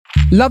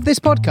Love this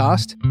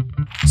podcast?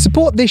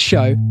 Support this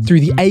show through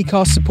the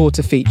Acast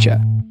supporter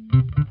feature.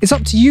 It's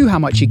up to you how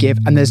much you give,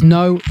 and there's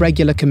no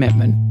regular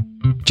commitment.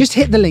 Just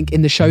hit the link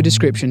in the show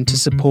description to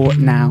support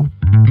now.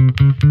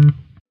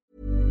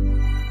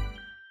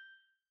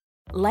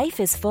 Life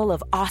is full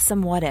of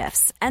awesome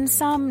what-ifs, and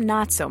some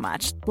not so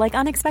much, like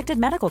unexpected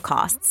medical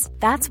costs.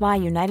 That's why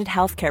United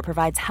Healthcare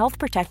provides Health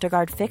Protector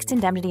Guard fixed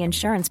indemnity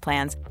insurance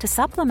plans to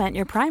supplement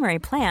your primary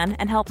plan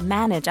and help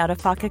manage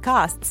out-of-pocket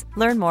costs.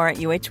 Learn more at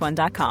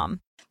uh1.com.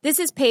 This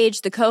is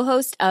Paige, the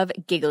co-host of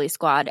Giggly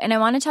Squad, and I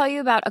want to tell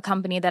you about a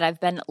company that I've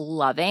been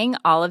loving,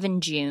 Olive &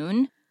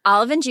 June.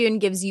 Olive & June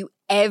gives you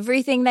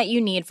everything that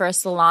you need for a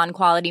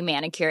salon-quality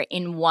manicure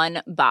in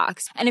one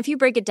box. And if you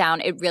break it down,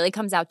 it really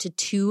comes out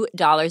to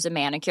 $2 a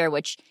manicure,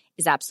 which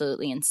is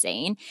absolutely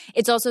insane.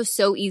 It's also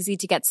so easy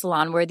to get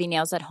salon-worthy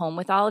nails at home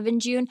with Olive &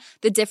 June.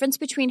 The difference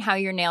between how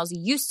your nails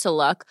used to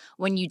look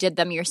when you did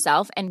them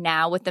yourself and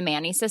now with the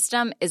Mani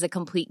system is a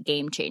complete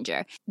game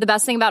changer. The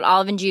best thing about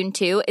Olive & June,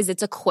 too, is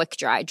it's a quick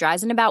dry.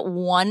 Dries in about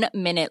 1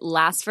 minute,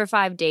 lasts for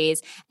 5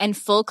 days, and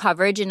full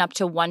coverage in up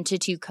to 1 to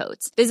 2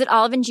 coats. Visit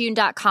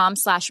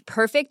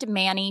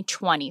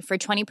oliveandjune.com/perfectmani20 for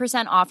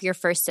 20% off your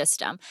first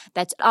system.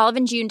 That's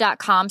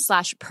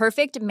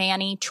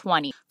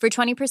oliveandjune.com/perfectmani20 for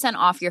 20%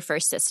 off your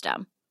first system.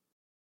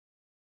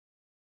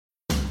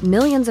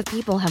 Millions of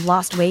people have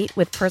lost weight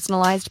with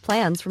personalized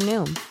plans from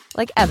Noom.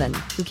 Like Evan,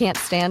 who can't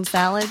stand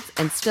salads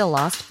and still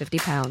lost 50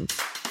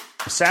 pounds.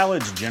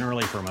 Salads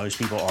generally for most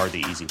people are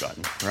the easy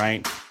button,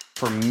 right?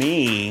 For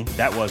me,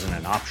 that wasn't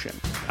an option.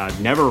 I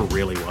never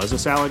really was a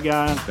salad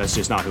guy. That's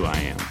just not who I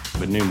am.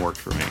 But Noom worked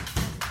for me.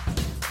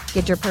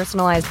 Get your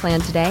personalized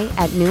plan today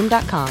at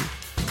Noom.com.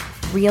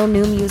 Real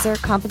Noom user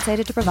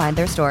compensated to provide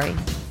their story.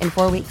 In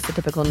 4 weeks, the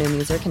typical Noom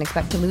user can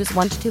expect to lose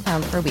 1 to 2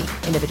 pounds per week.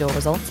 Individual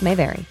results may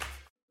vary.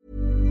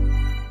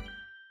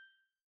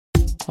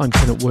 I'm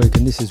Ken at Work,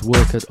 and this is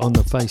Work It on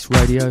the Face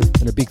Radio,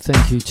 and a big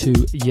thank you to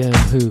Yam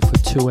Hu for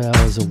 2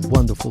 hours of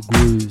wonderful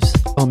grooves.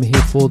 I'm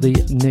here for the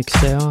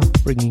next hour,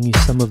 bringing you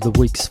some of the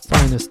week's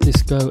finest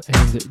disco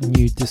and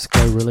new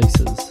disco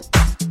releases.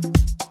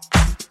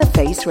 The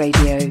Face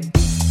Radio.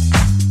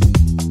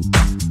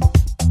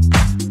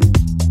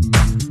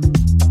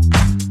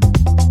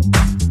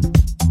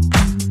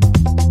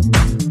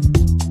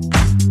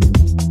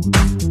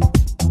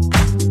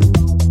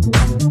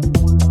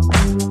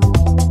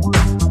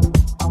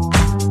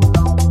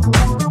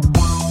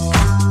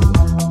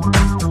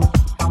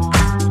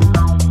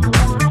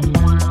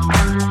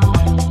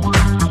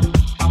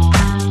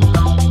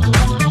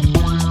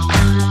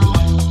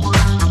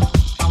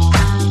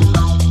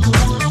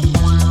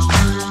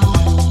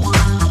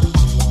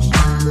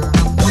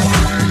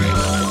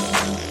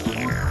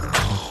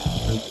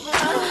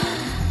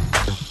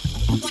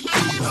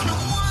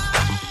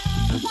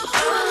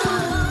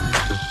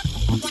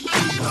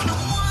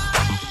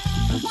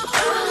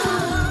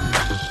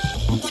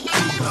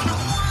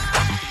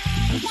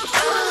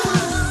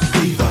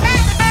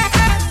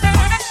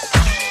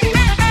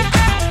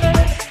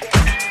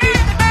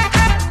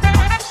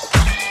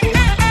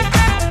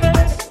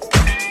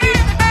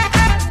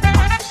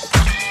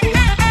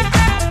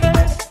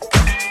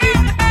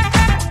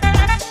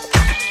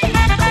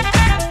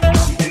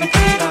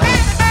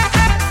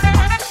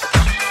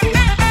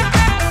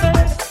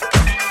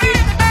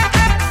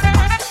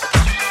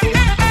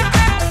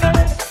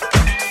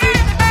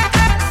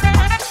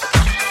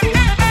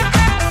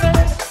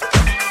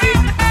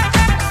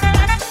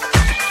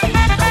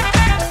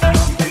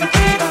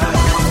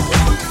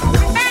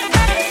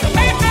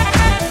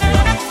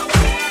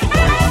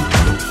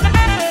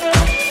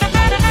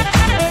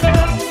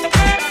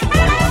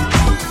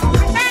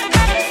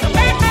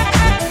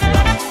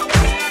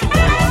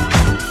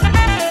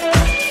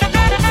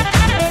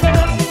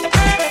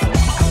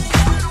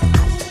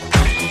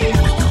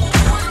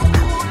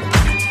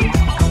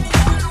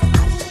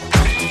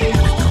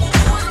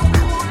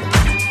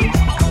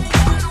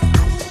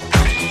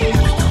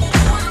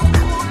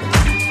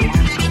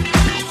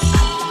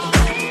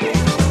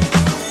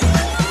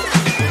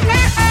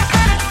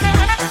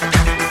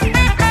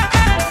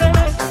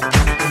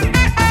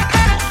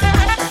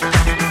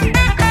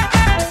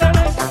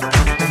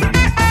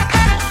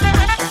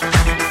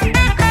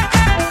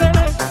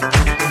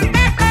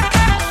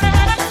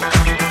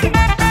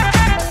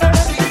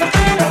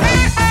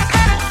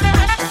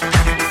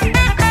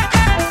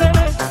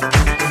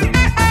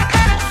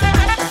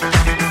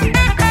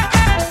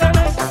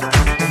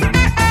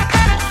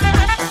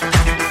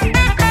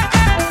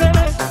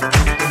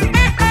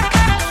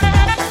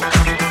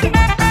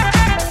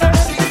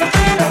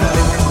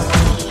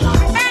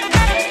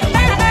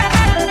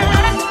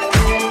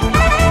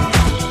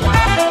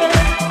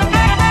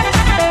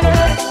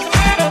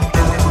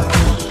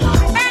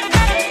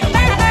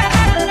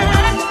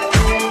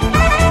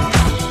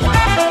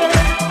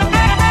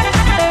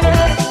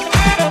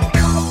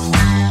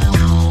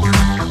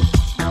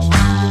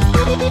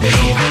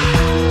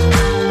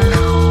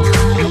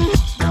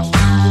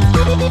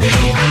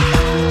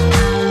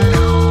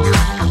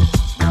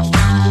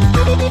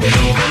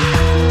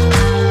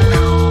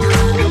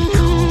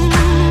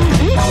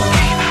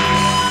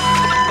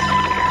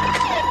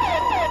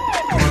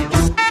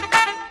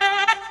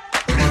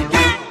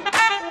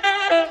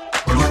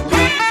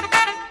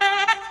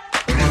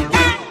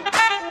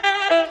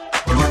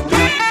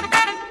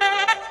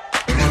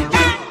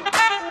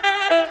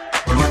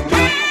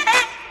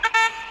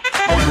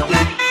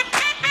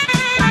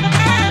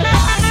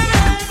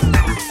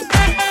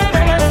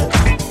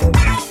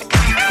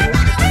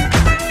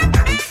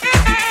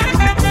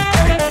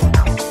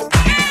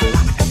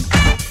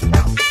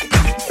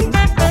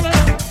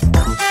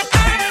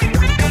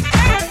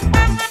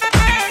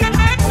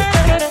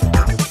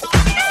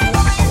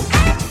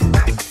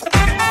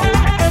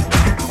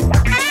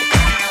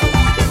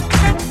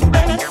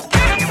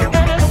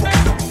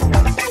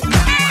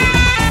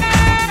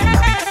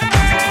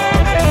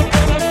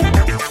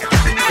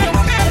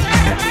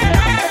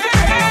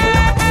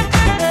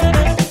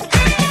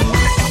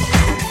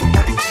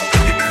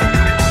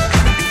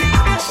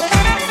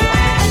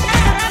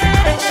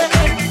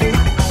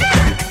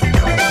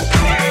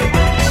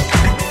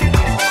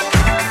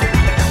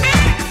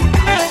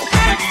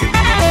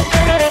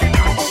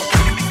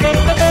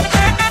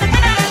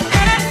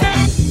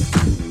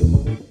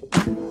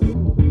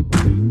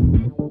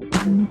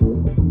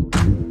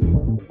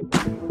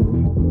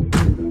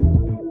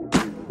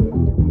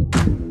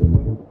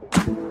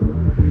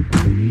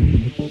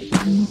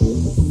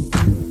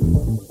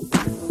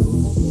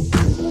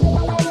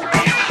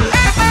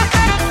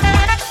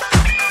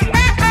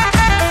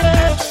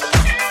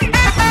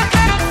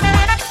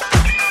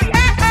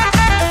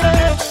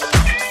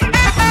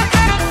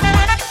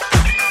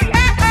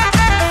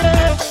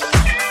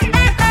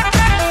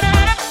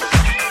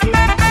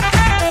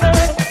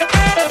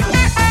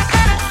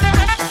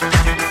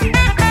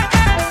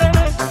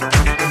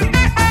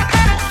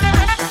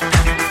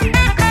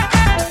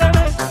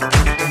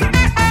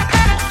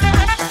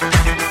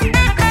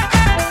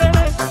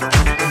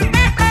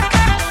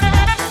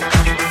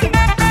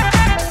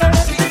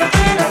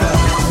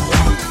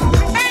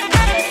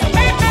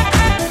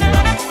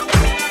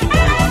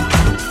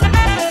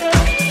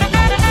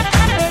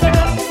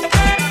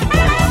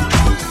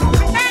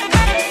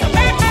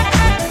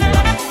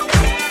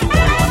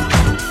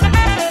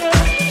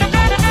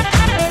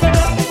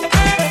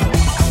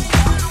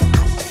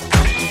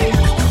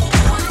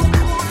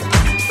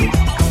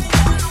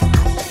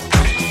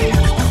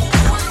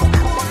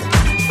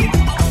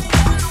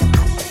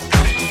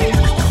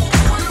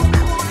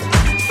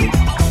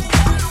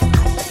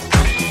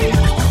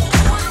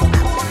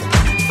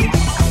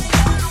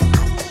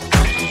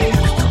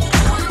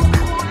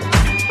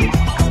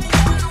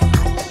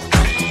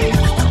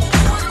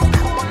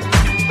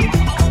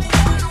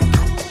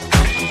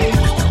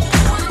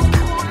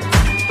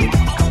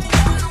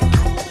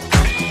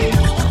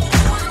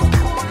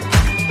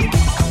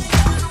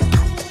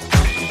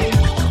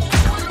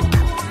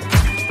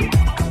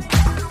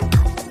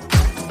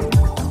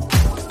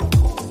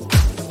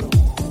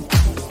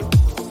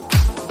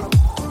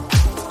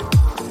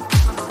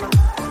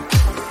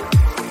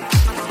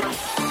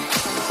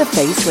 The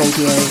Face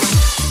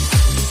Radio.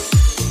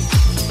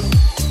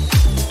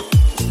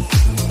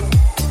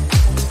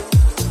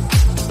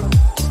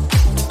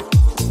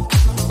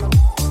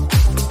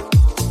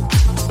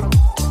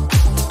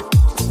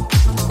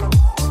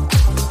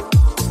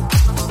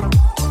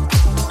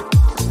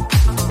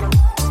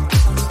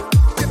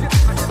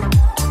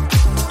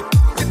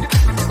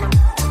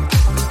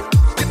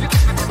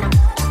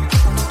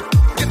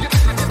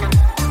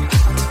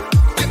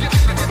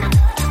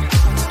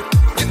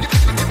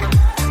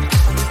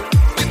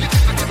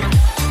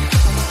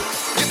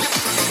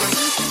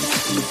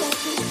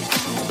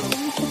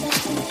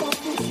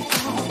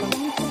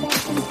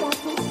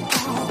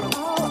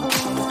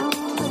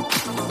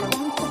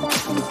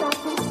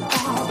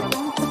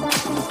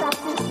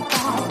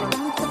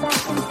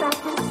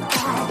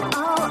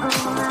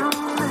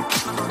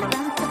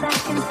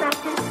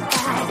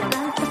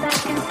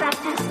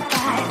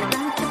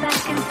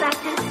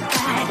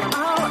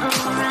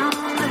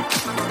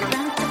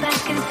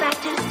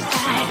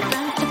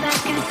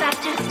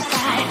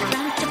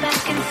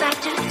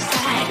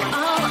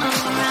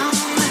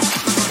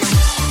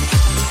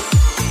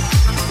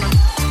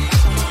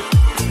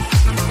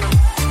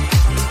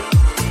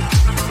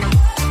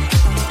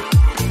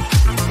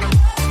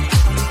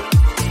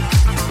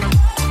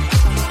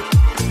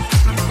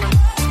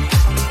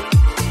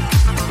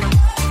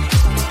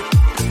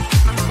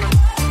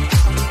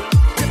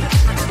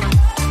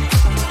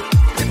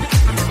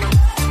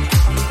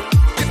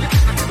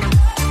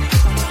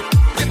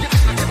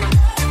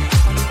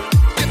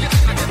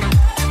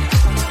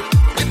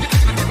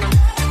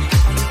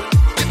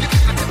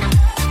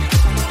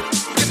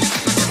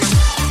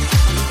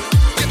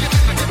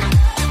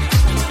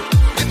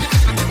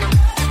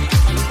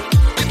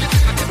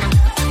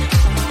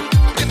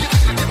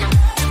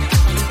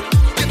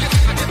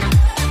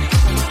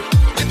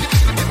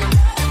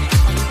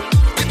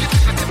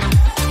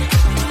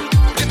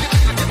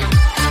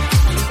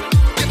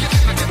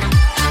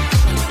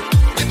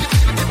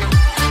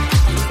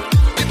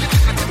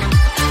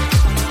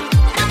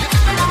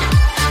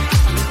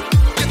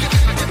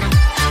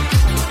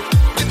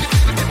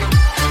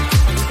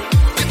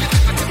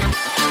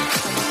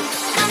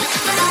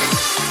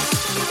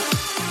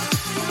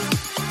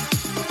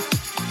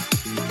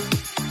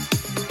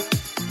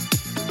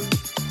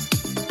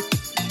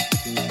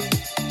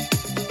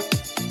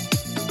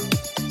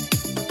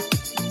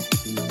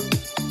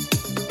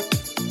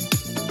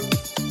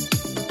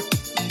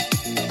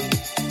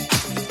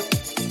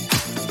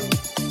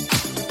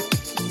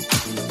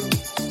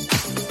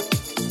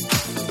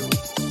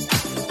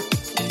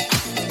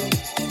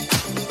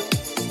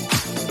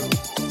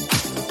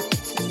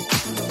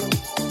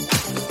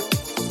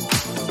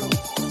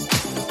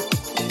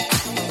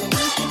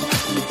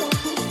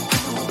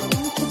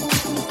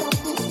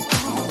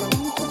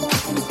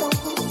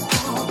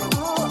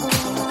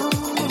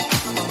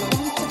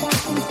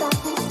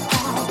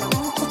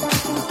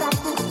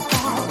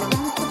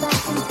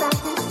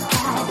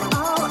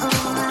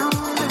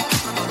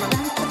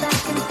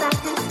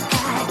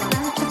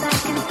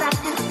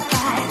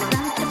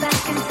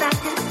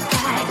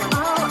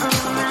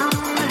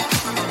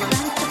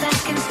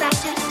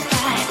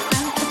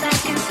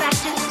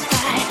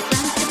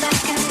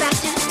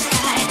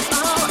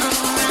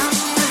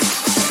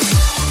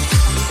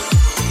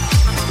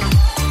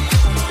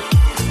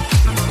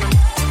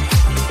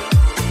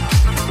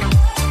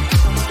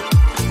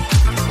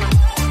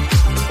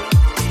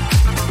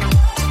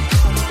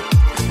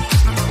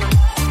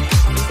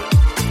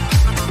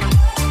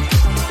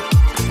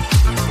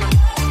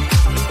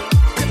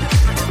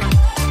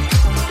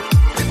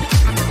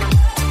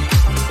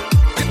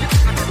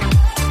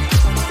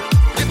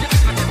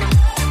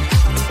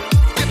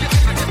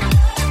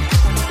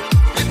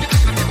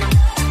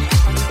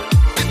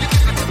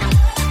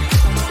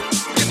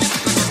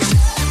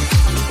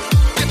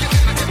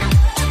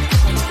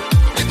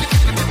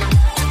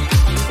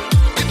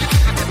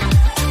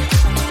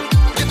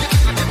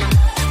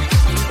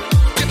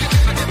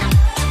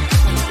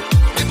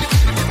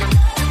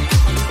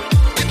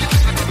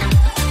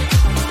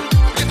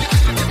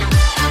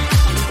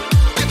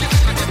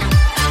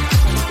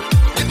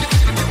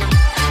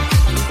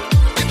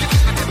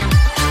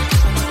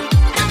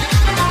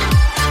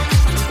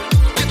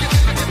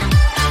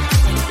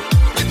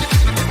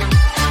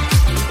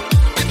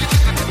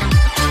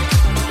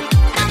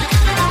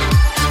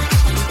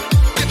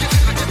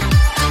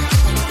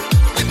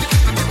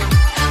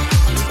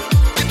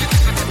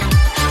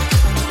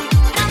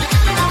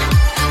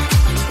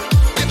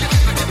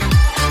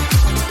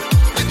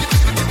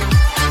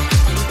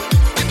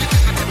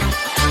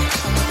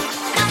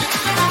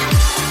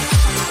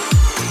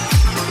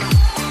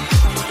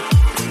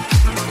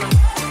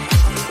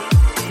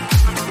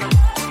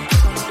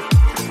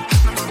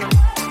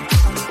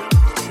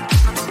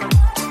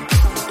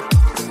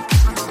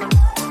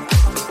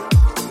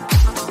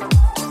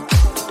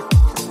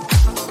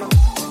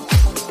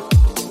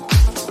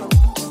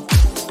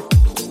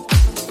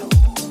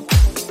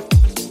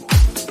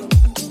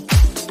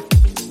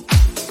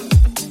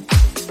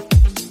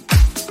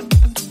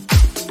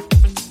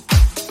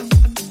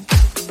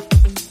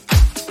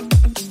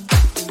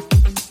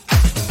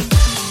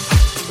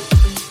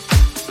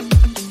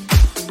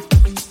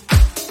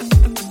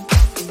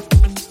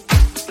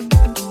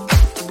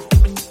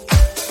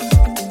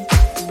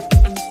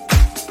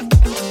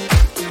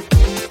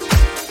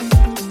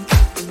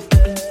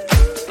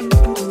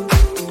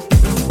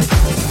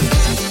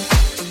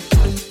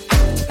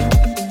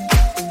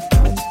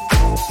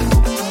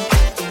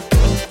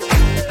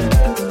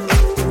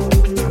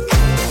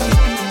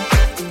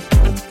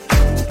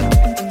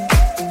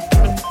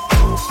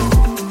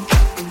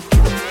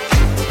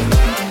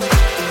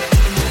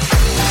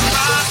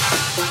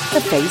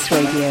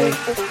 Face Radio.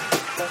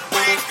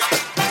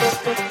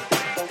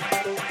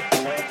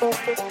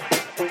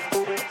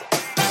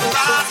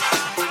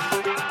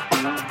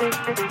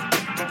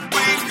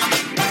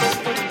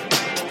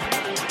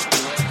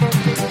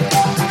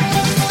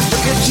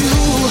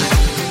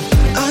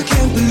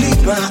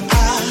 My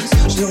eyes,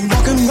 still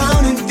walking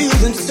around and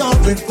feeling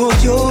sorry for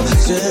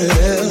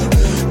yourself.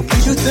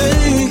 Did you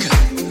think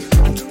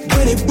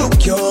when it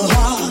broke your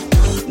heart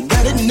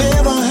that it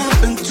never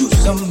happened to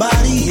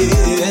somebody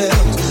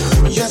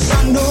else? Yes,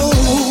 I know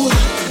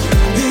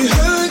it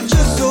hurt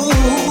you so.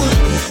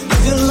 You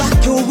feel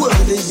like your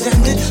world is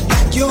ended,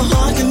 like your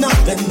heart cannot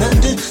be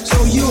mended.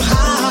 So you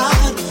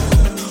hide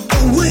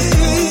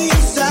away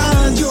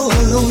inside your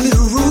lonely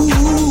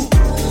room.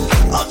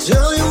 I'll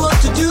tell you what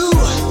to do.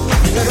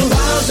 You gotta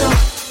rise up,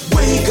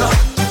 wake up,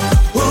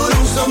 put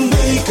on some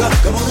makeup.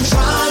 Come on and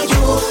try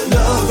your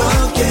love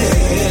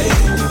again.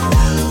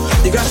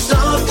 You gotta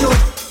stop your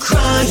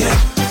crying,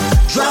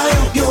 dry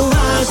up your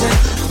eyes and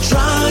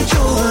try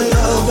your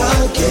love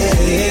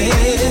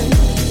again.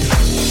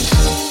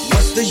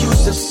 What's the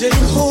use of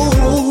sitting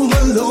home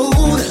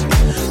alone,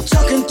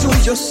 talking to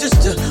your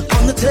sister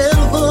on the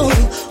telephone,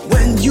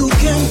 when you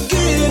can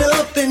get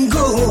up and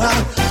go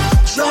out,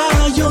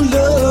 try your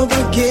love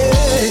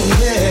again.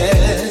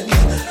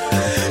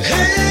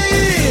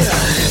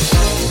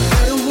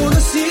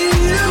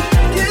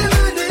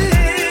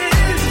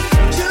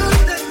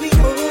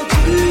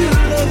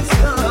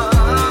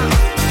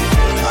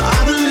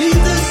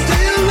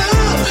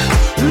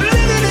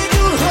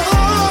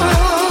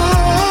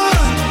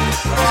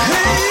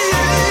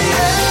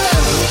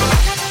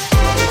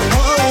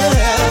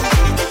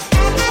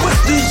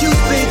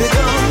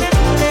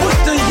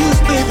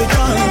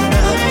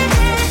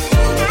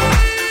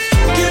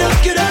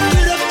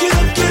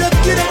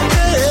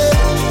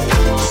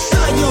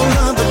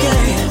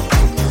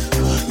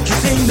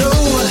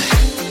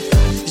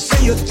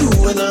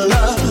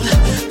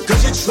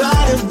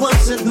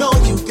 And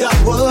all you got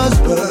was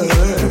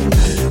burned.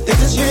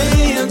 There's a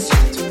chance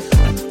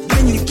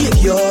when you give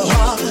your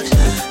heart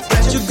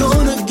that you're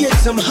gonna get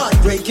some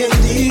heartbreak in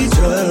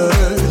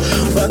return.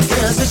 But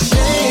there's a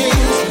chance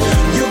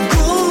you're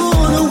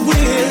gonna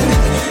win.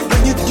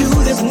 When you do,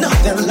 there's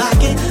nothing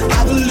like it.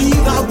 I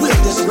believe I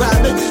will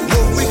describe it. No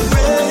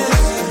regrets.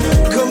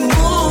 Come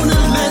on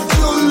and let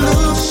your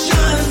love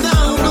shine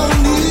down on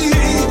me.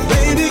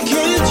 Baby,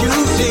 can't you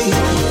see?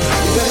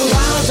 You better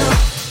rise up,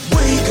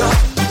 wake up,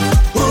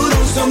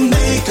 some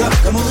makeup,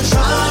 come on and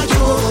try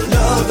your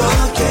love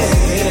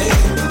again.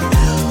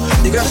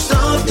 You gotta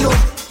stop your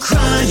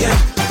crying,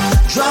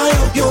 dry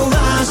up your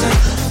eyes and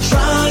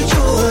try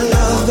your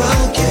love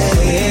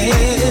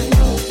again.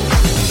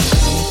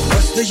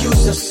 What's the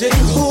use of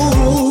sitting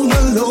home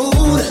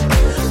alone,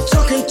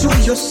 talking to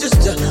your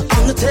sister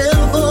on the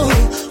telephone,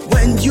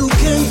 when you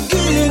can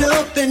get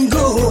up and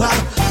go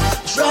out,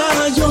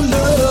 try your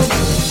love,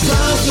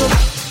 rise up,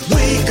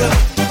 wake up,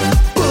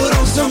 put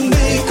on some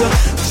makeup,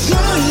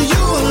 try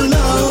your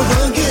love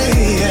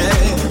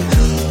again.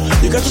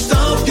 You got to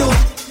stop your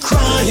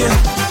crying,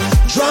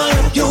 dry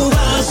up your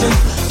eyes and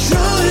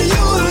try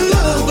your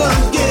love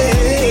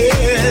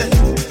again.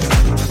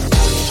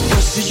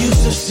 What's the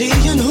use of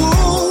staying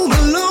home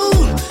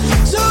alone,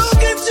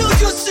 talking to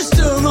your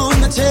sister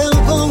on the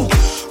telephone,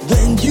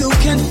 when you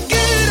can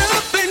get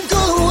up and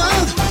go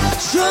out,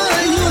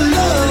 try your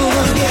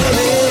love again.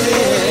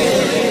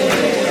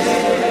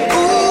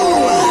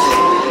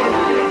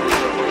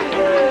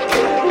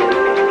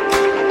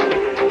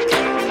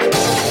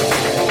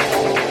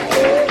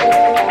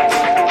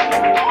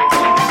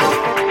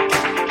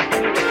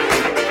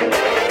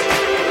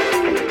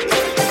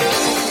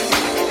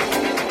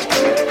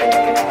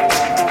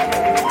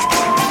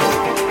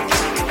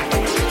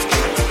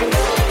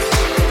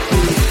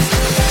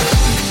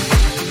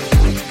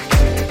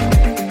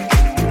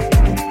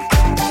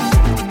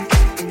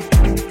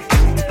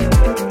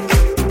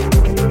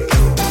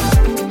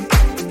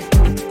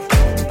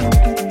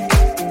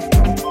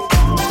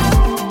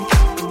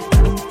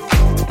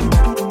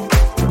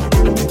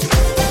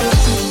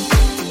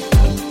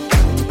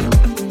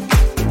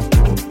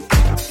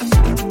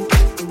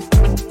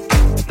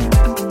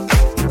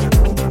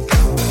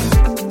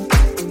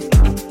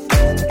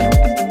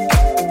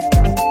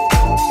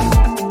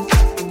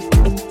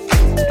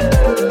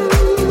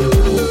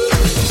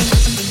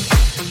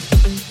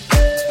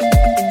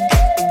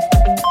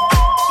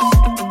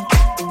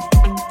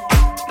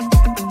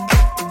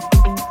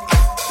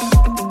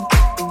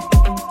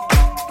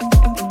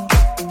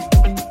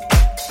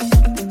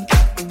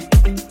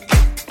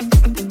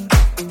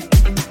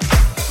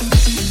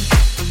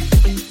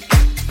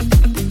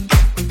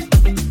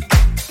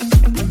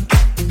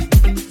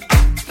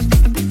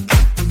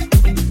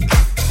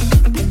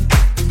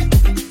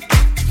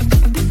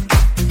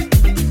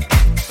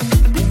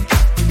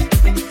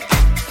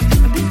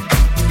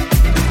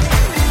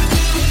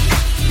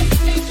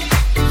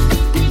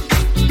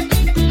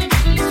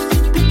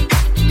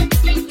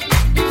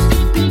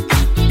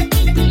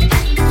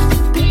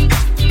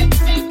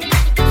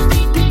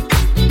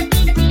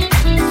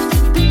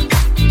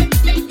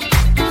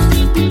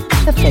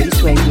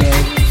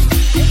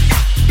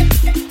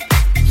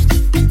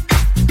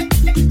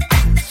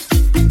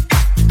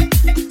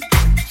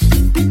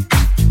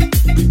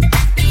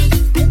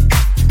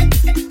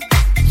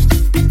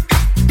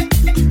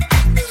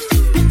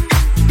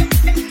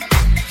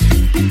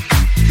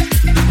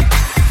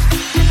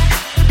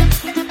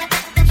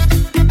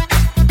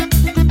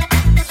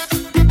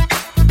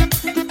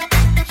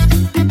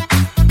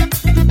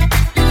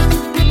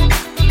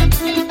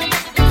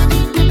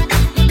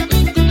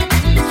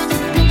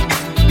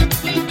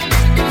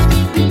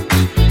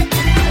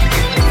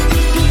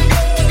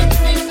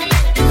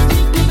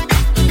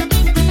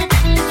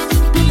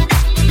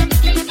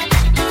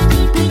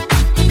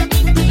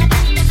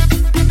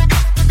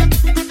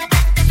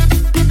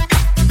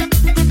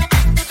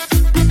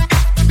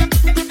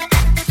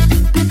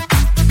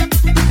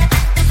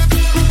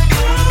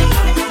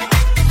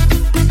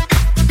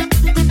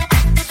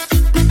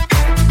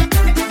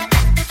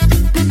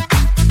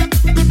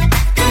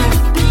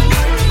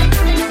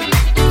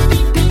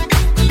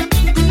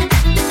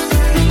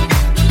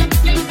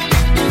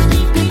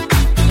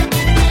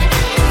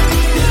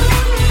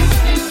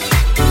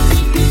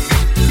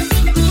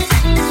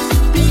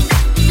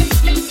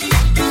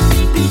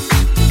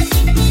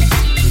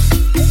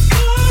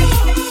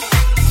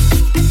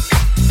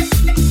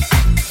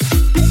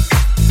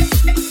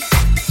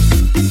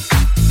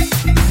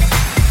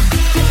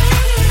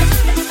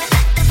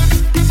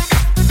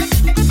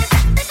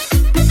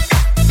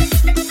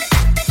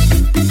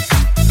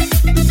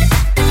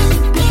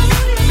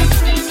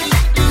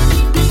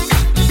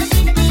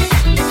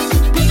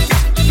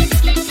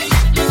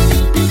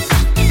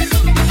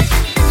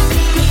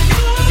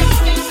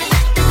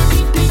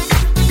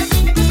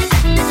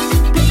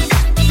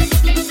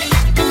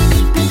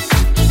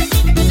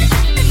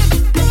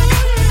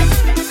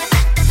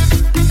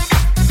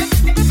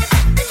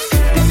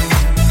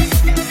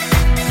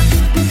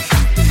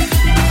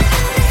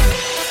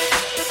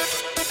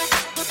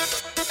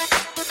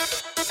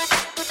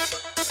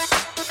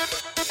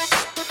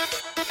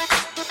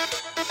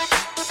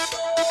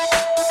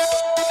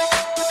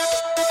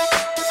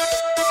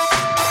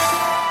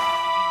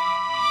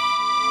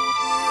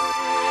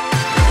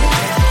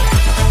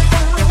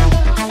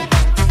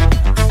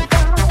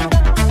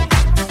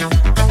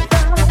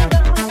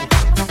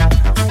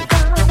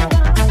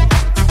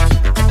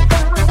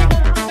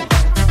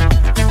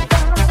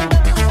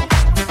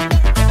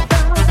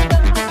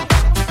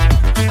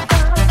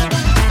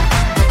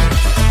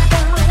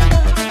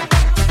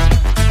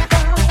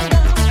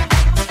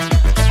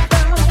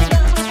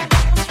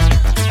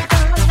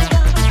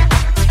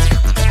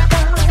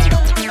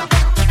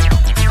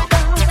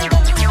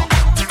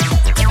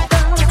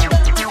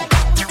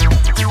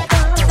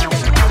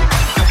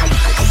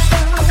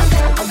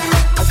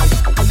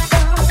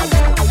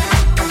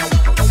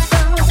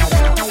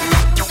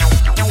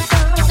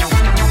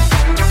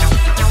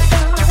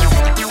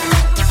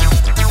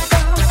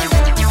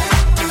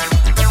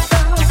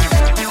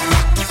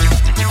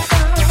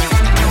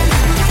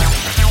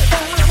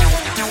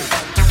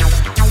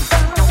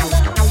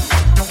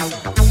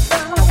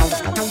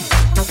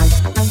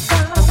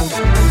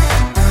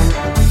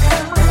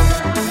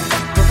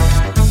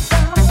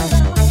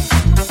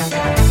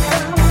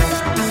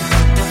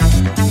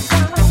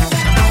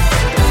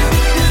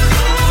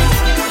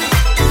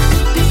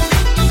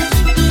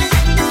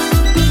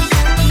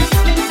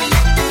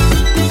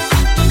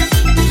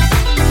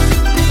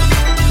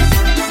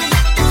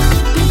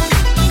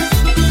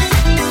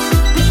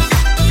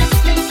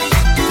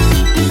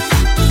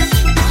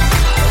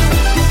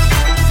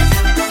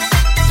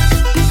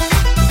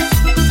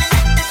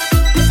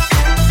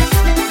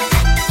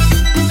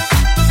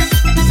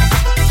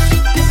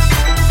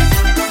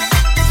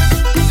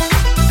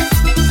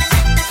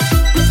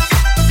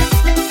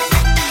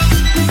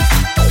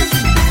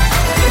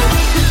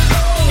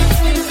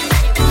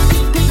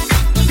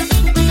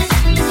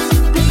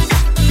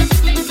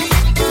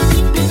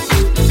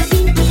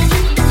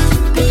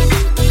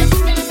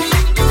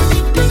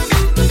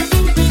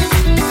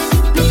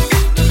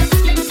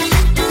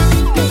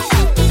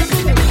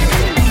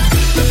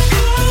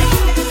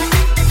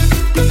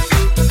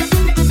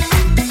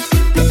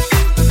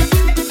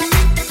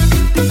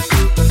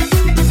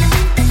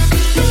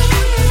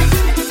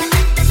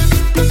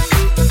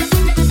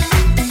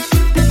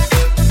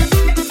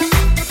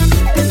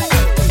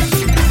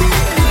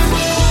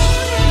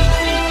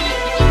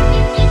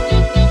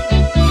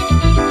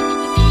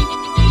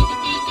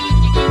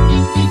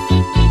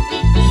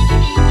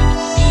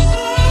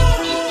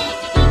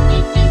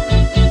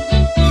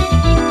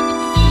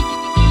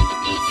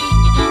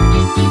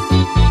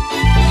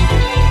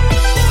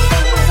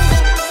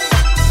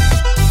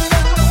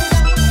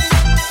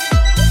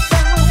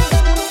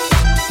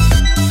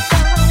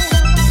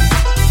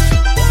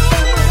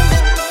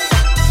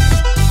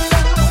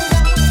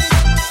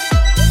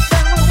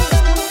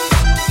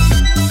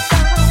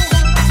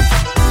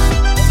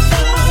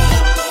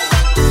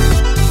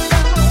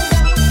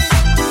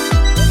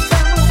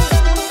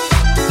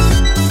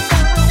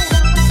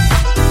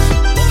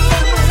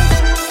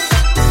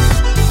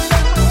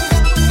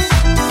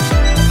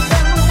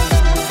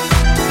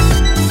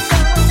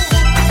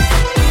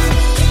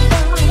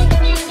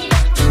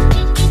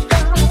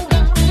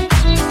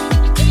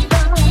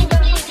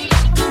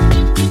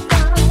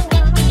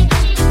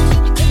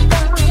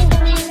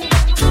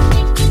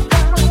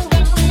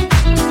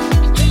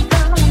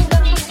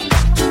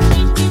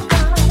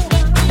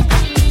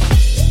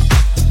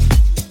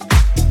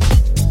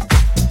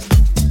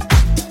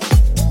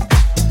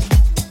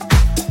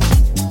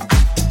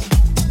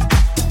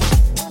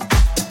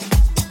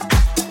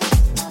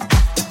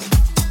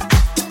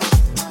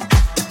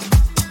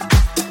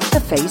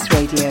 Face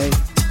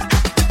Radio.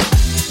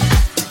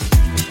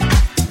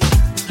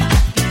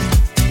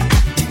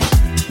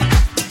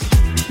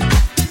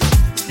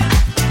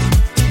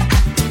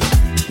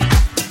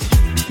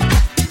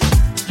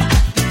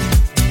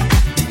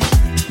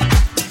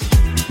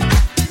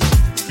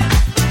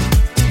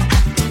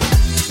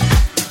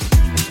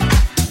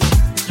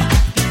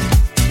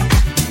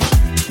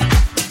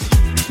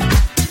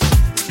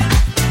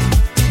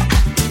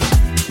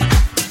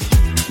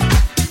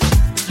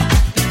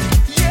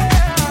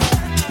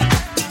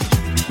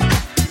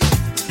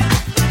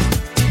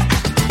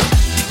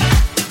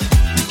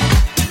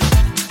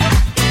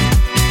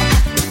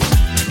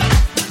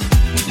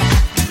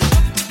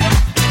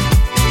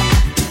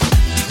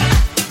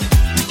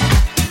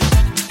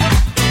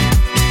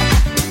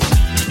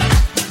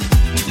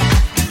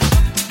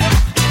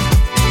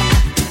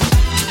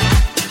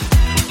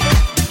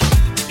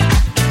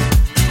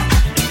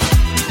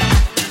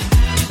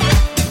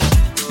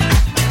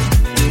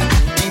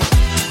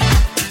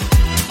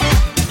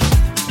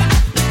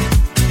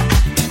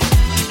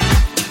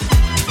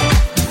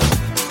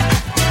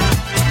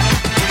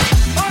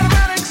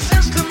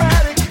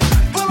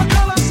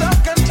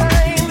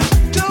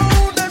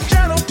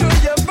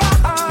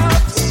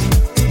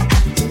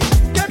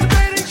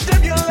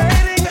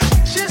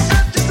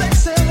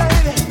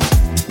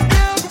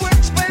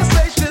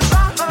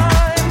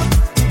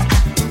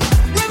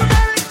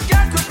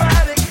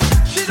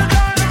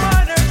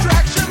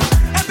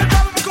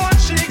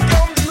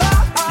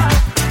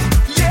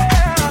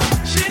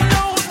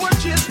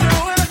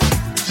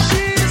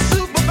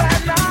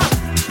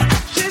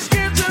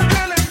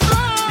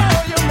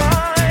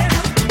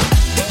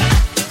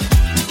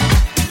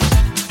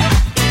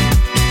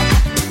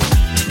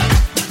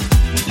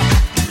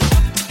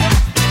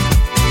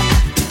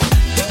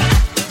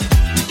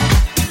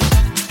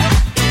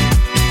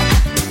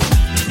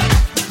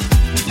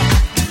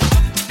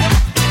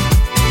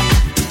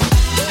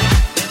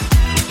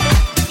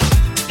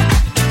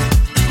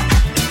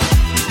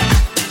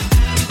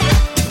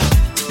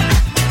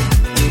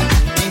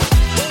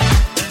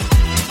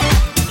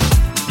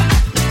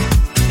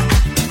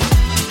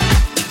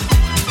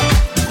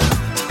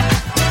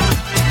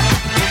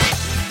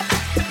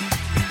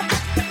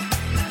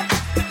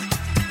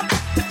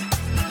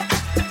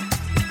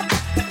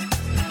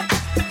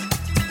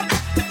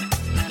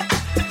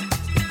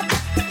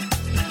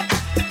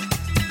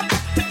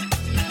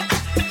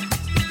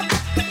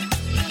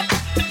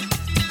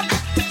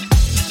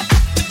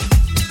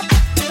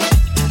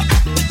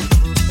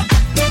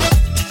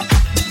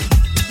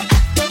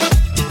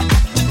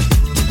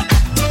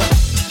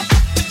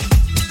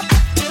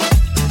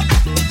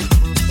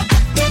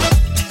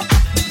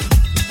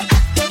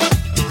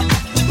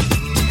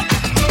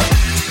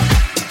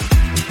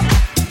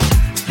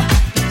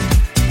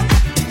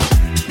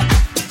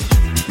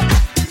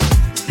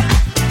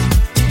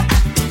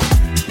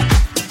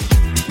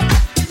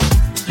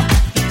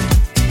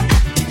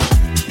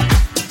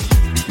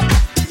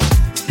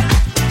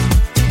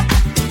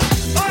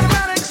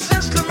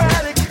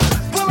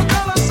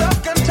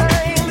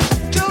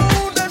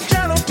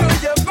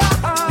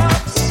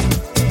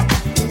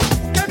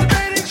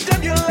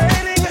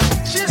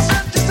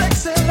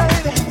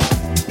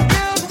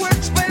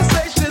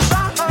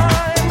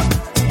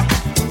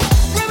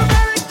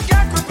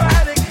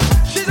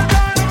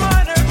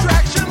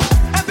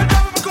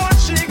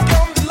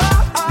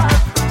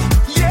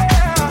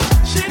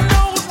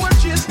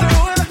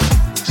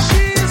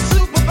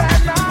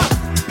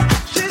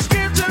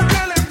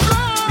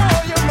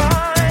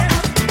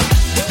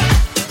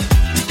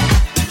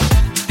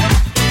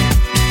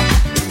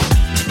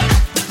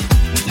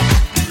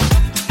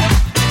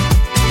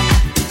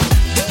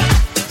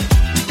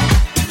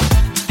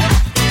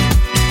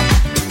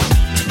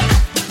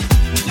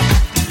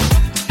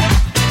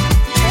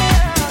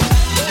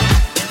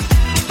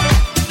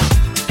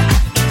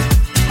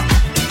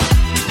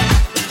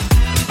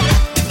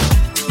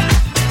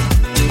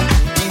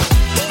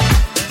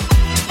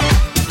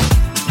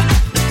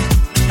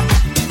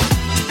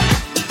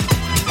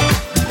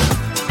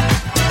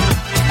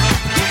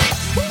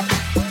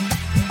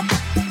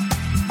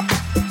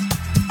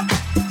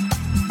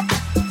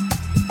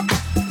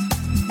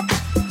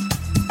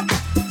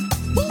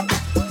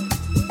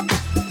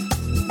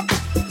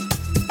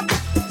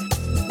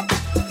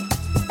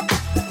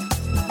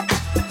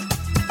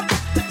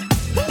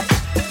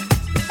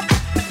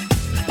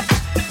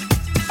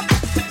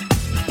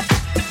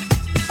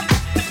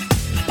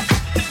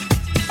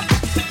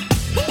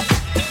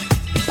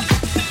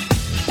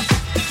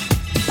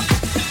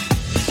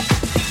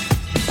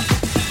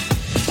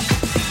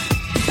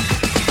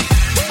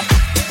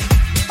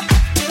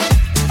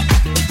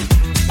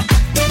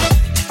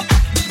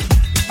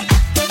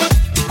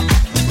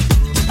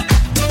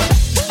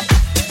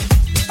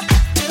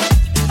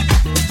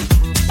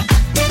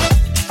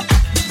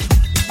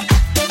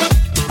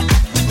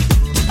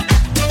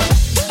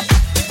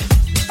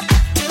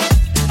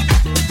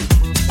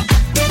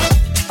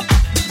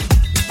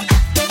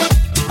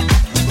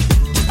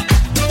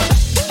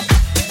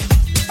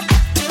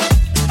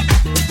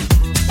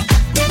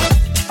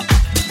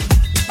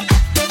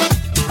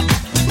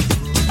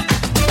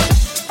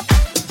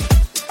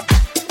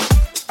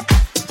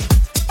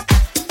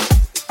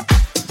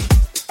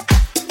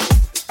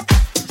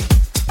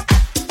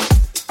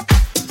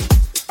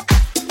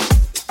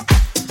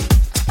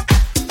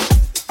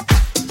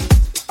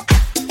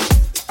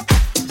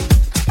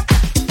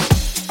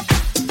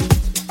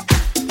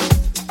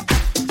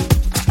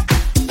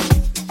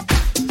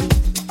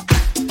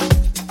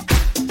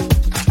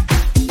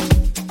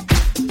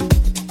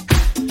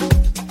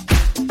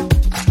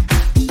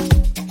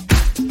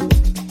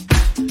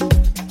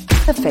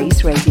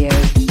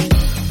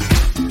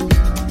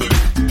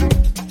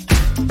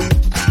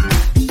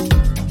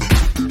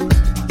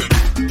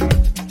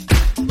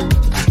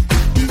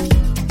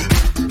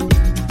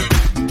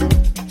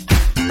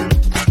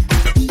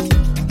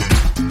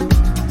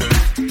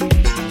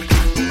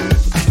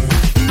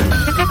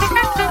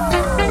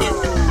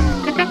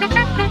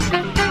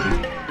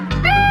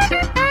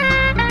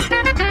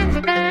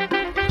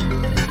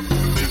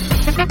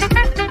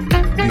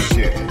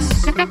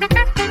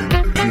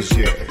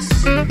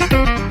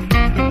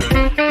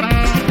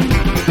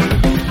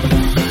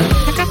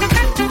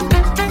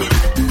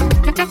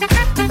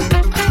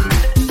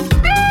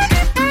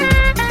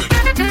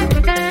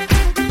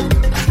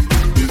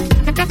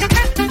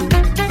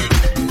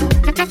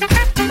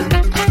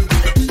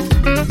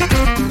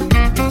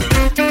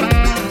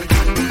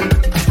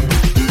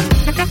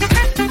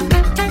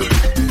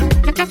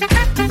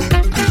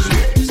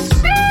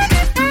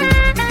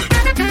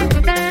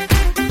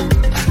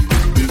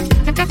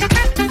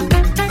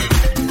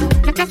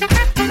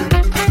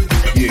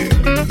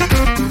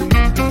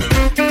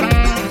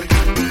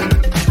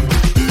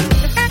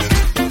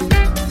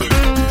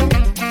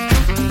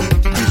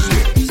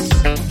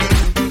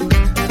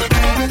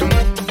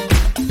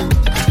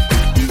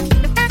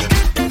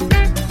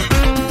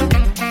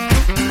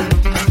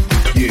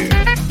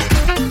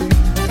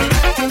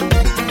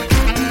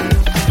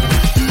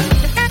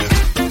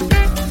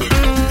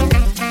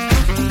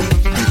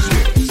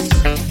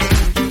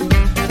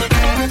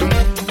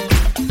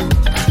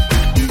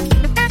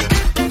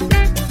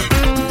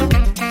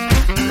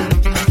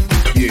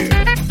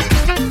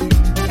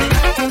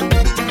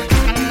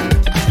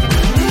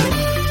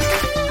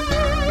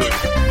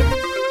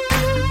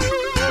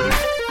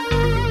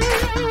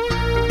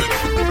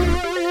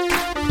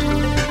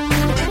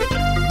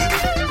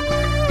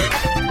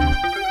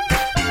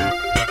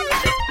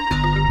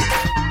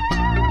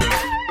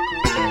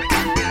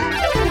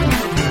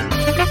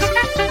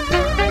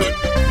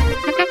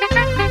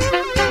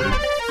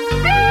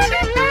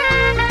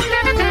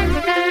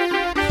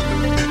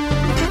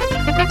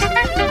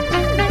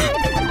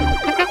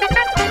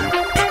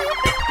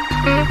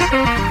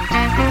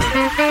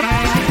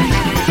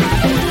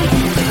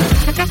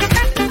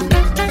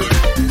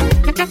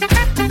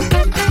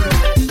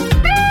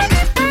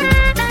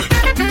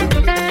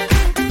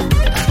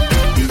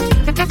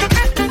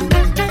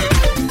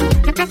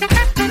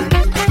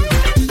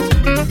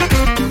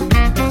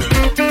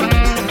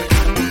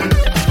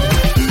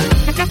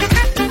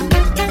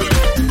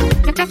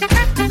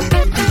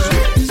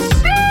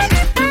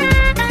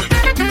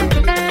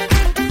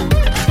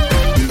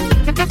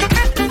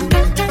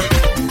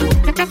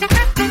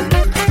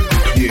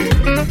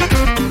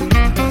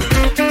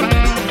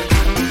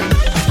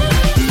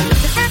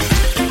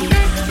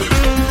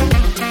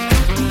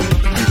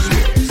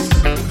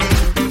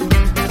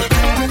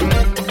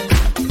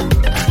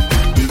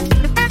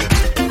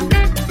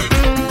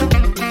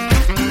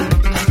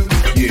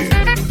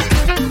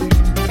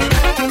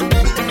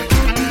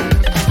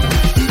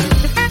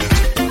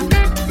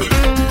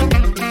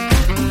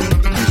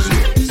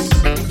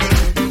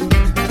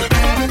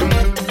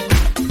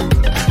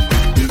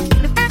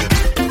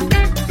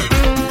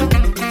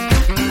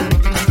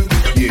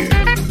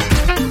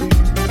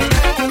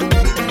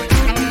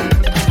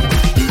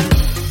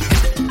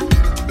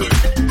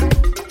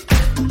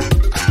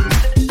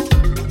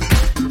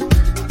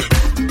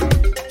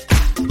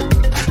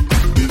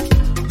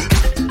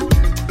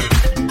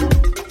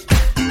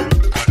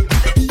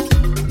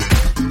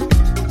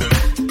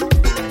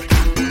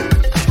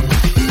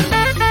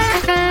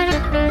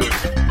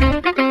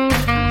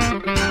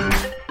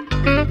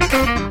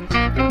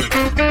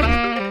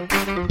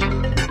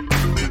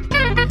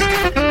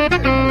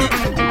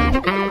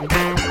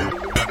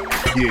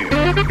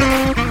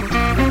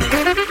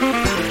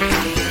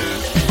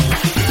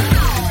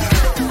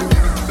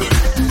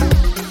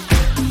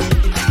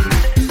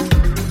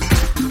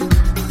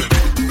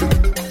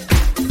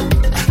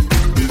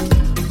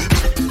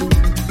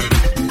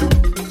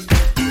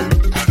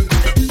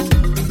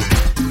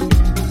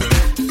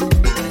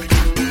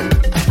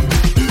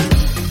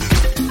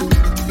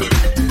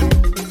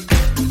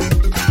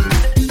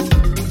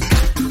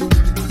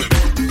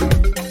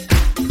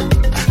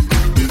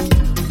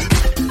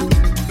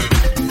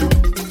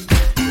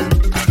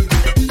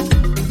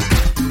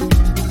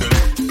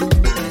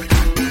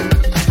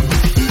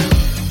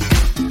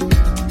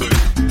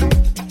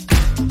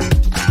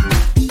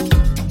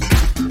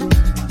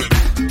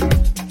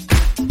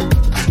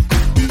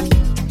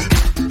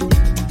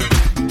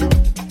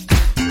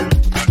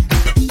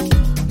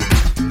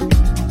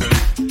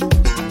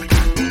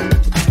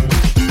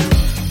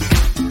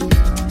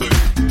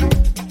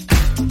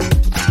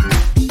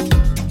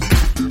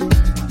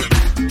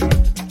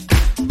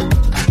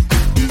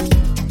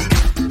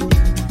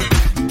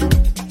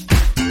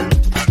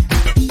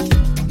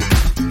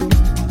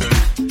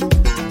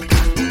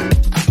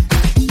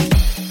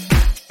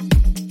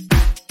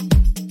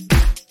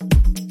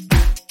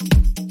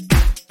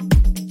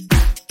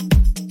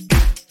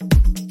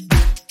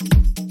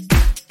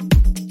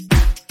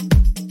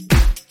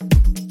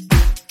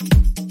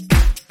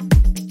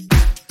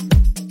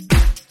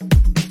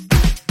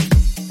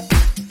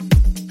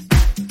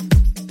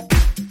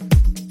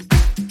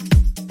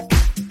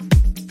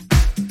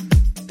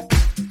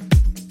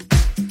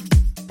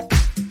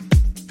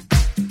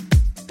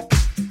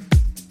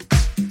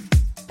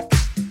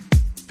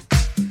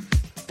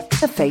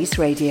 Face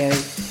Radio.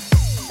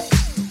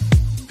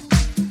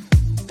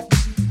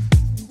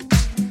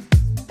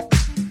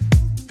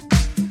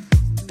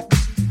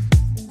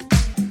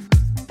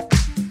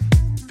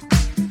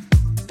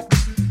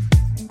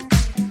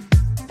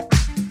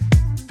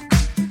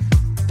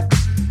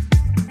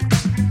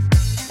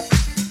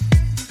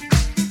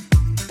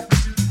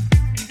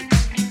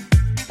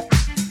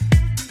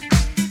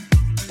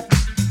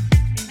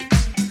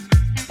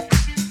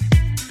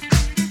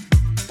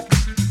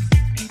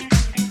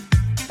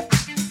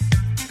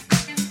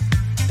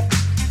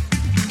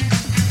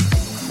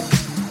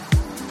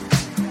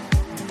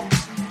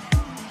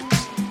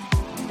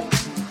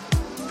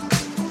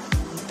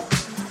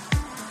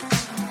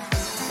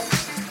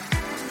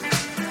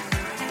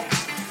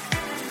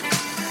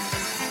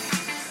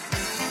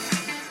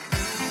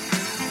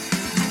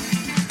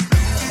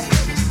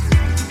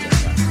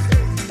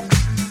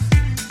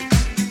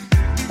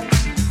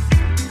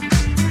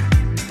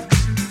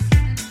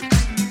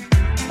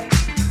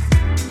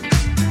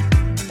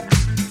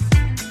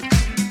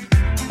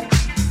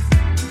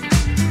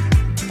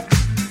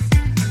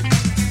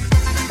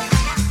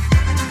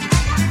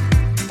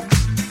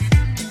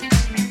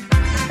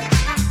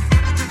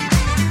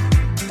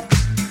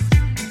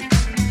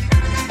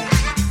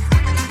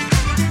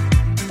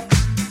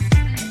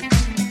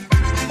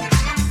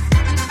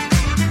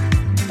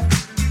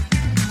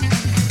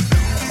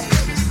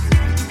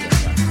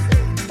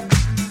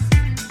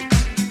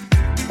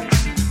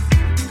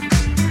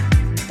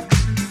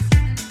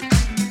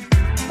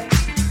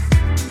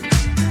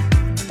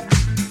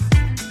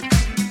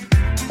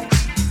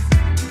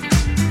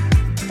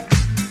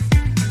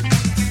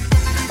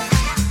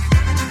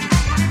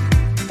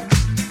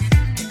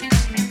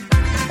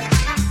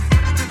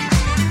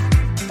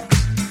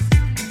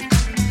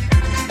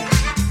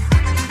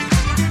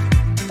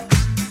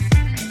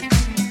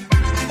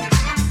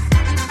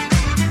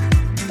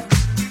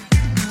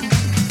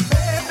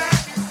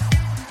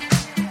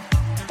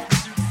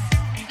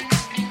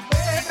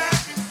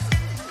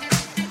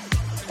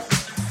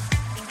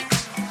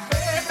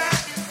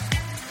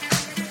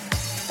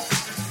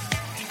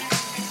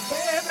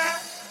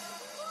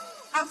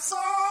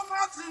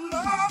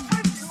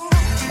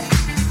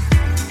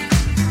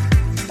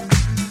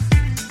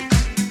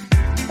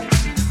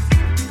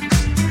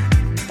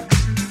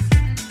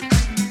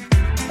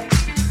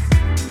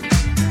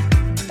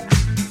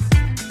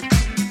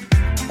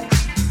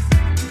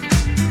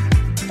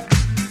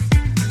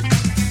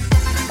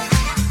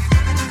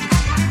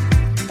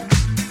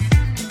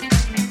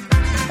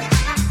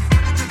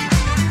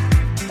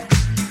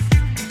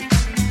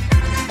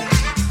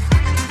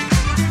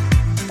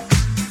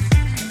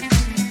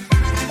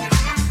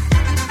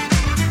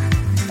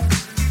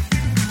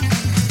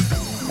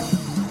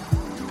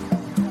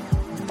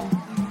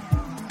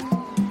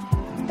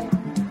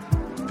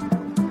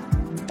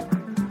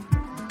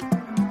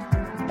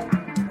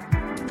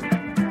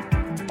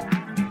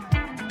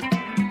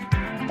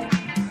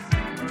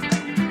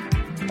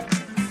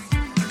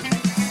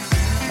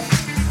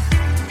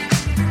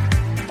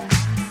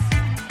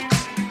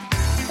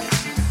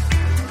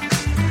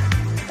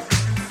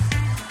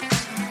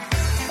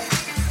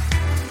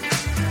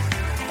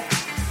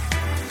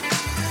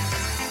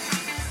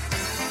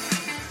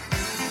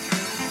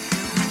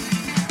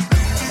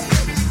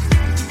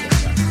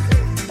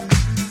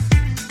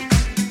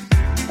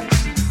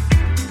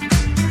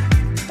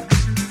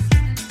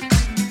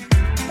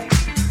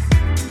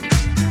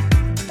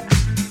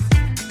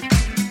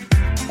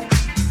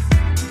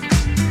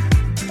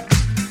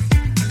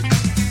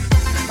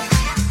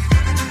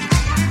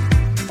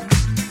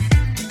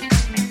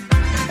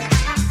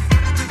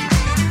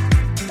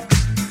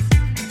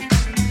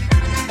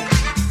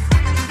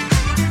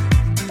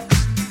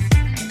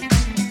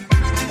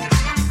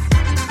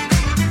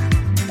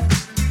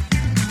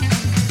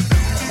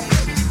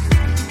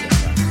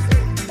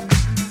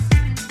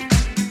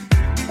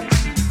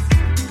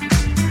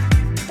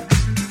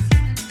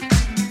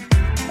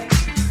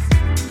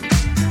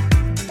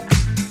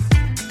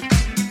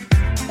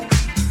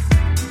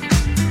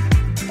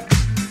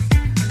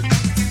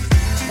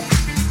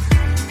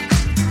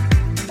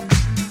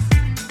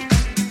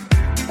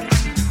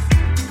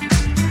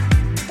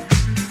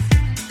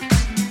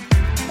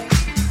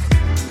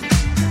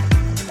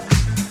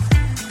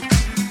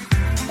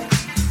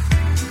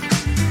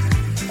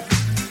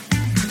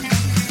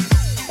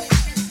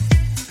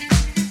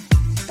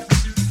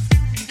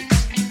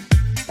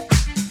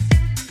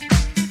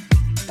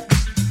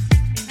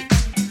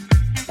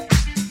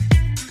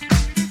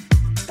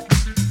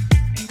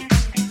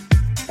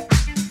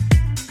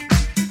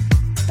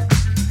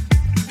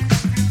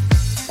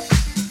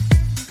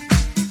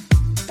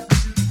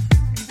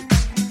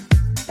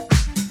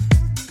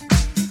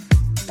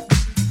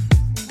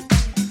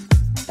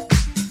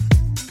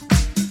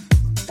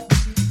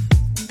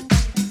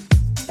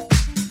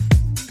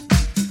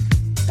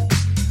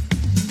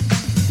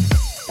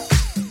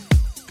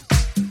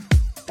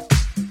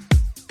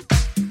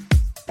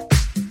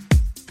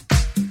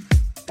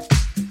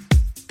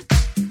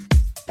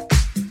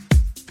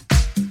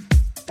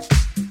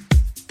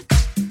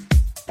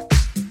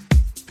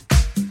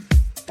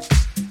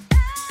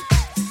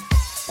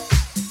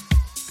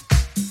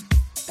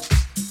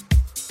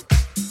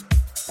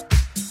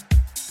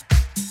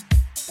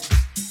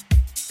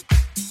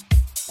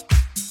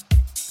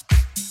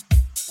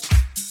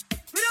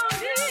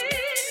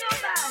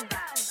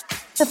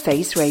 The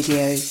Face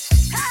Radio.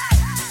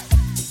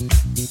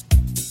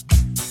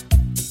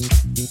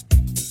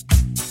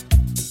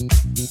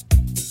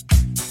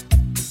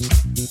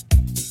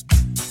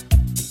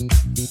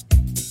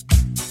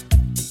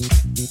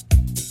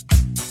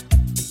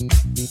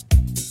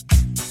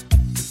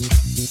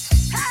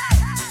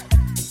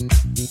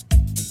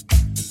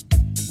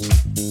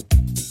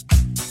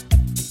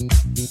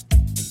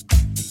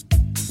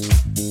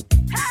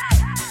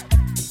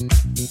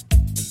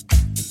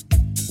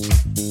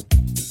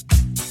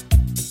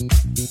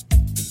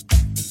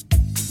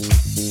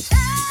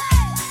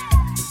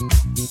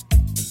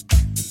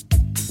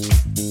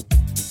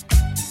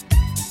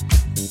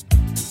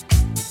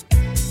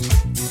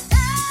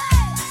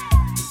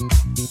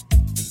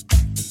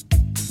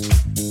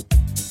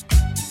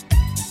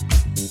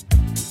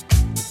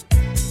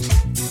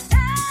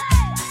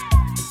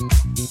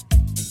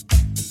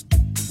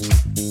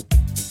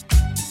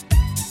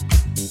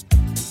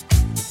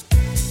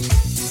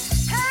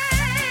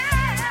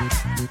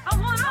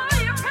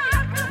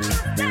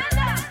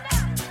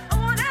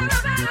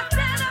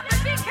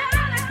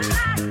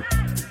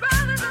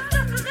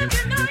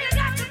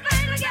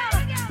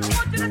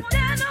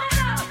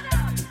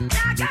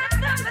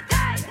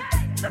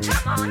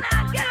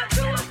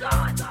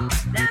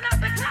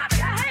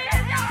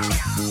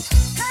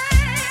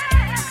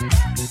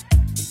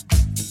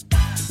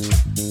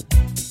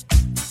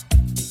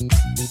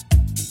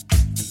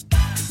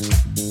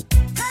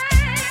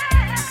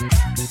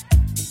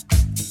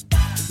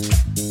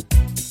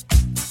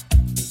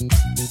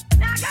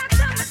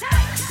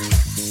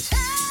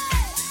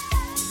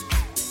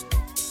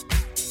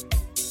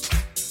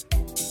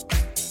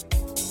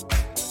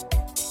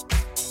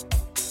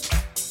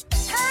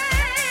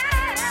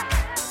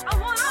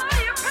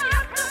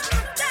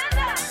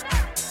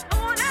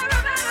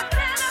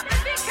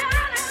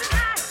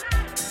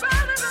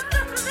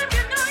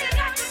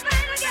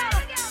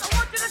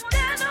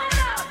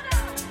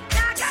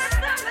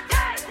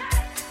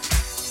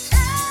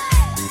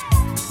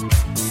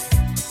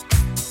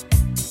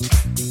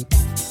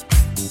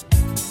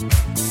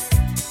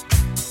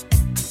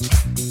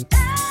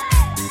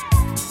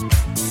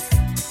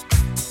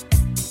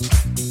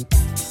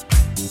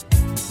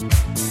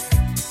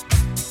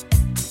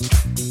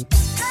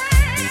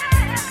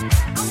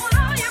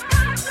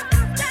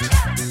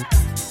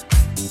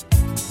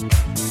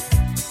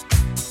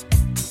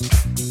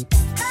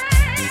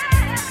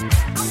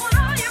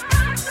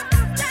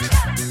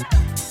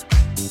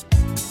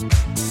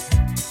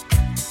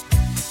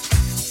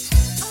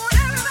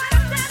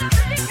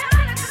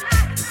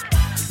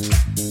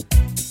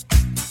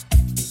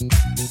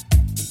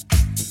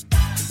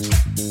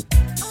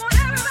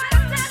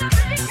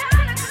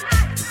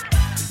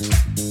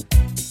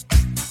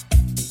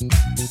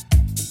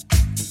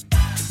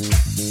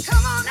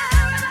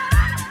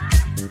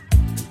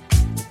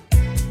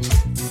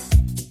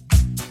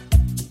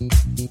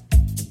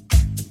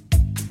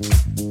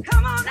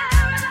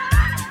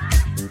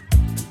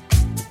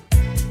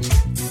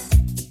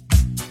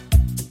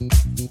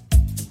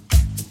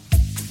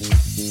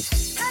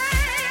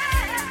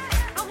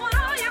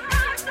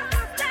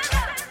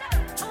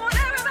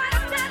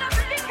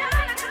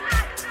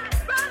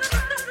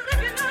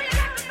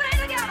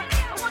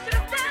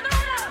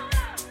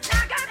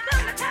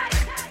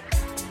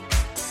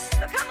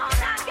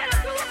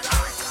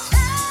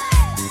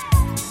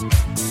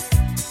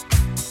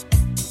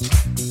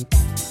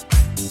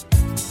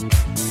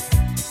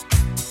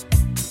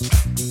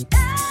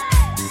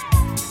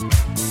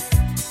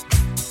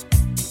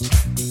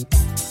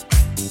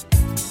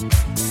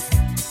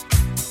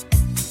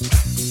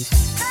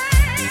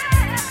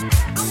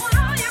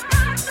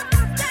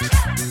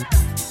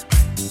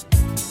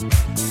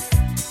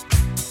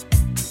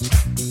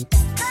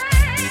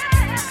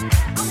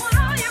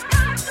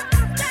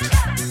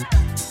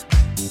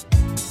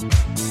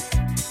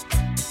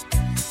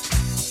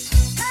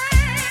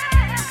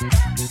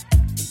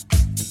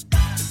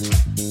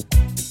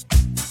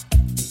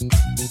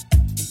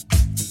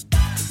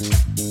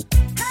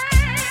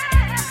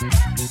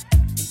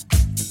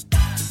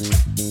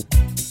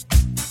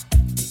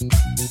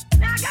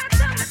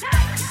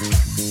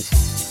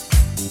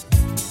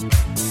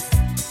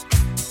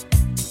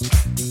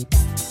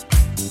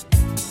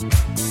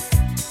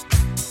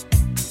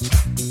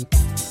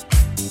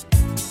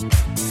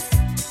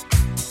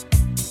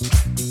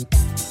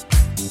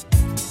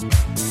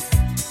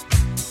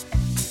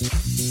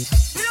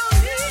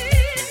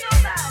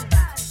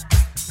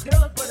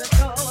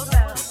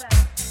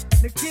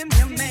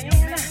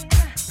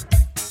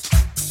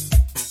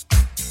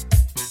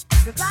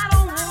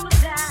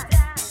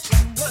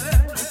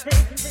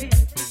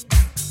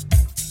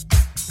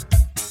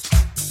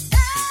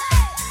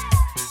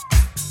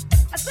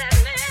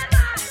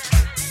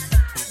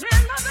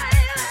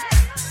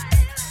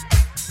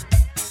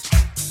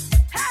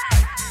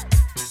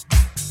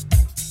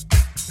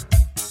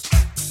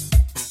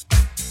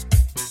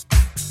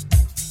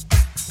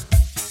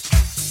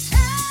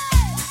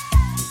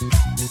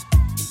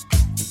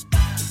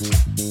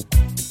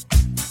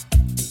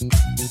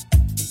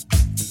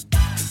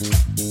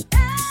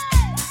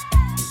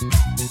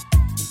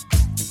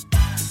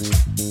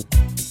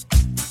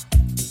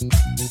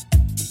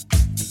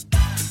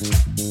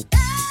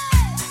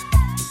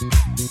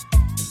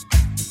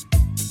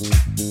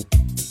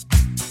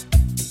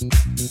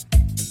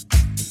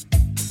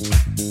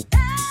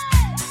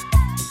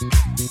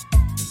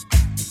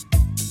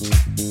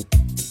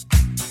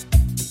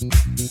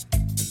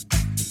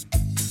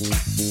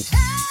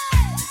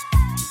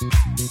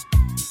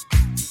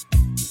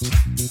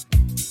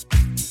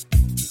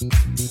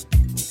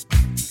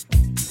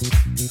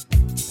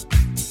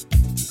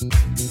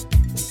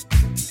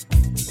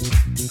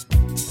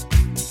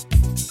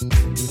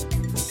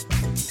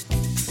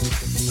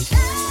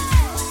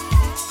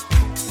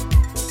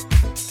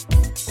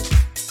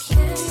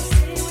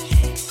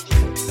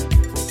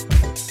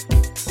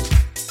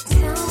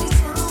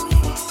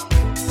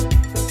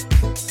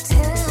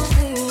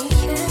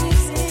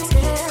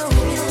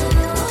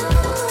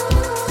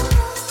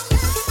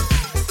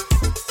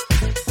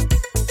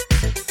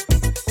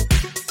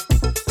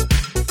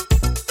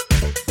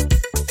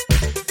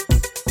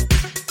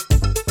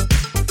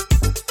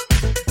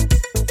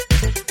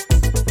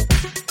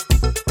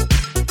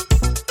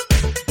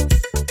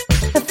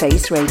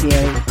 Face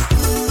Radio.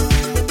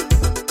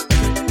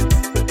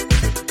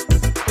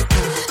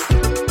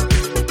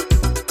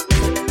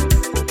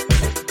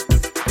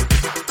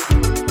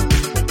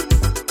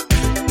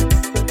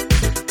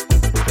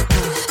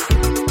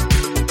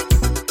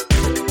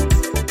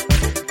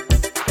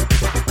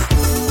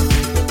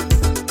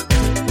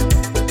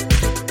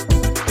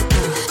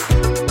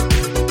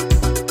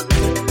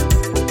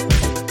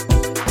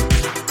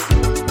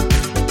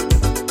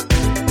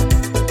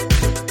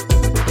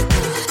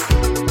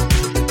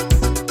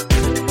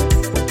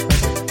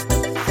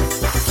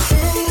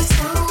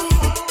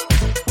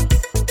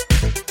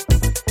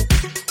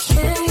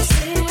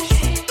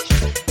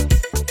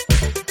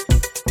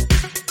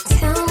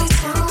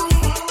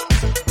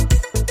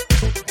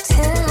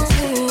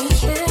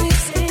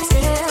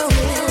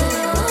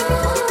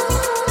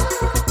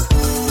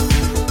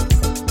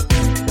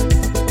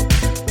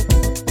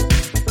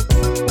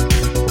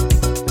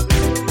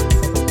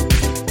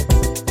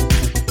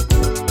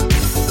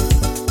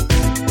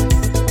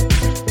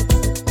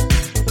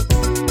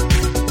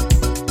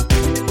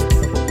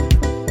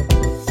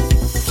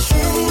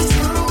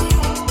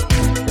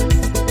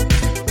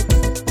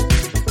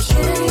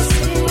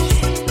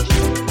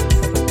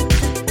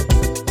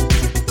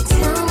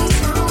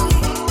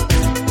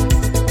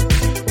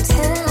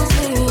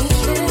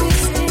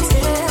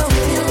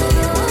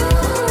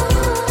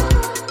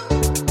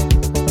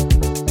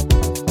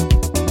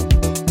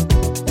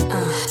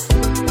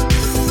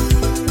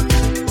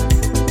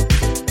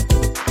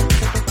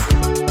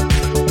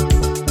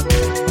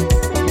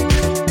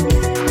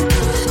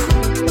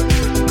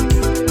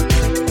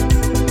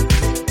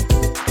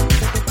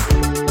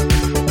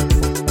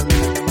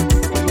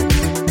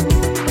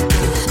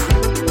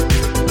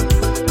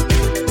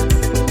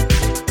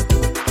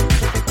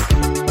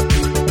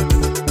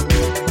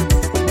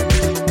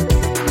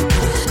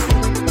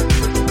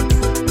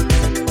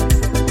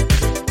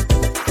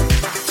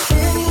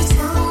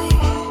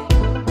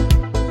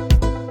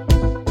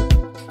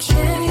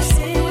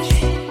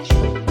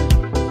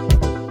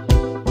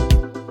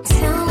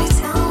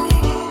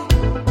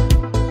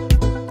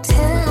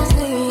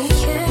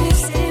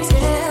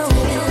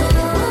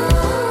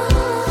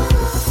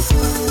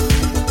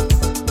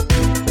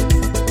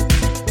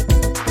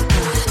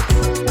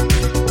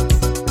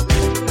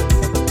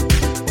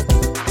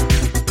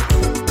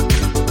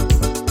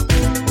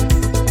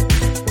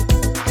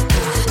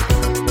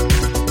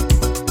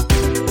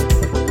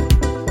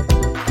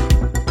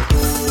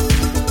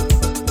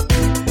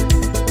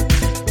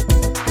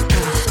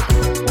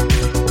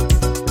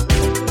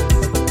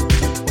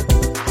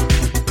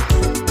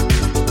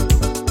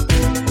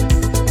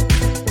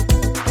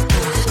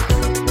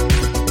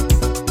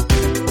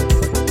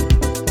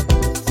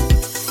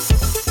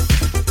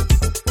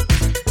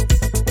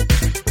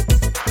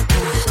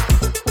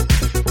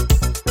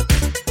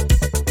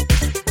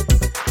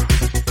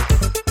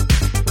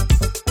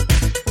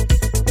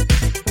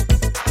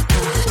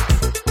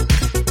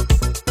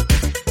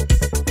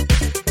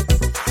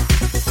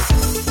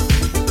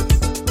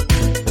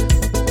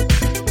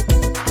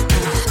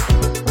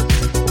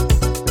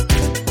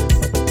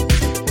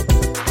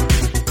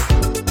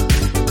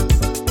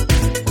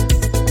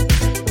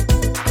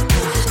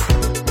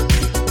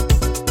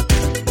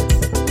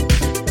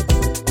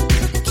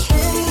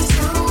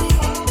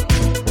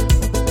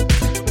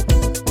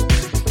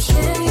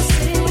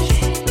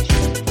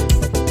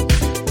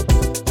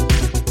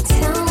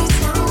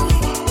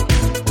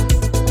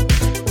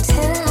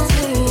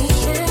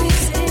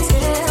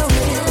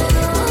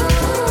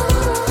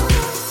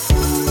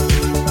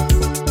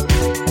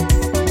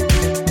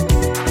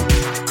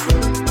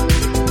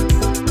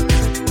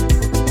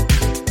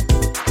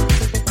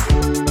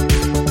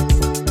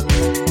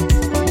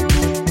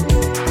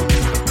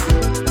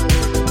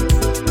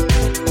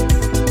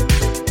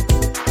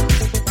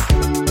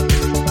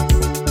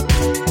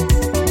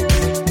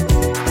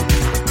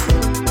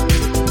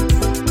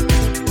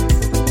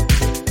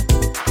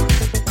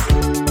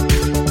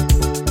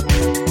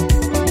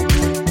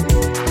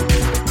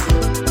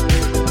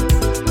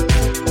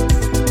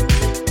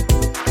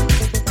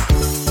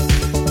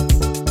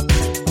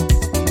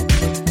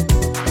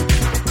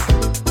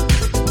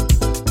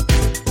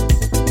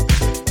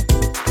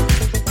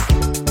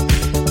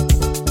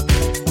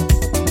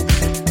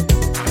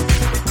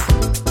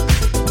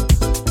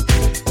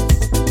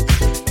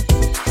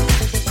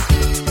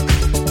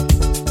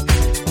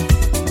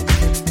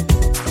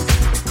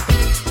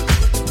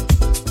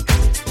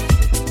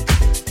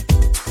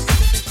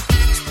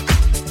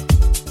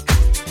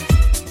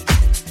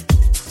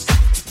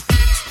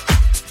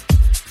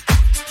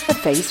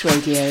 Face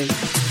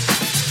Radio.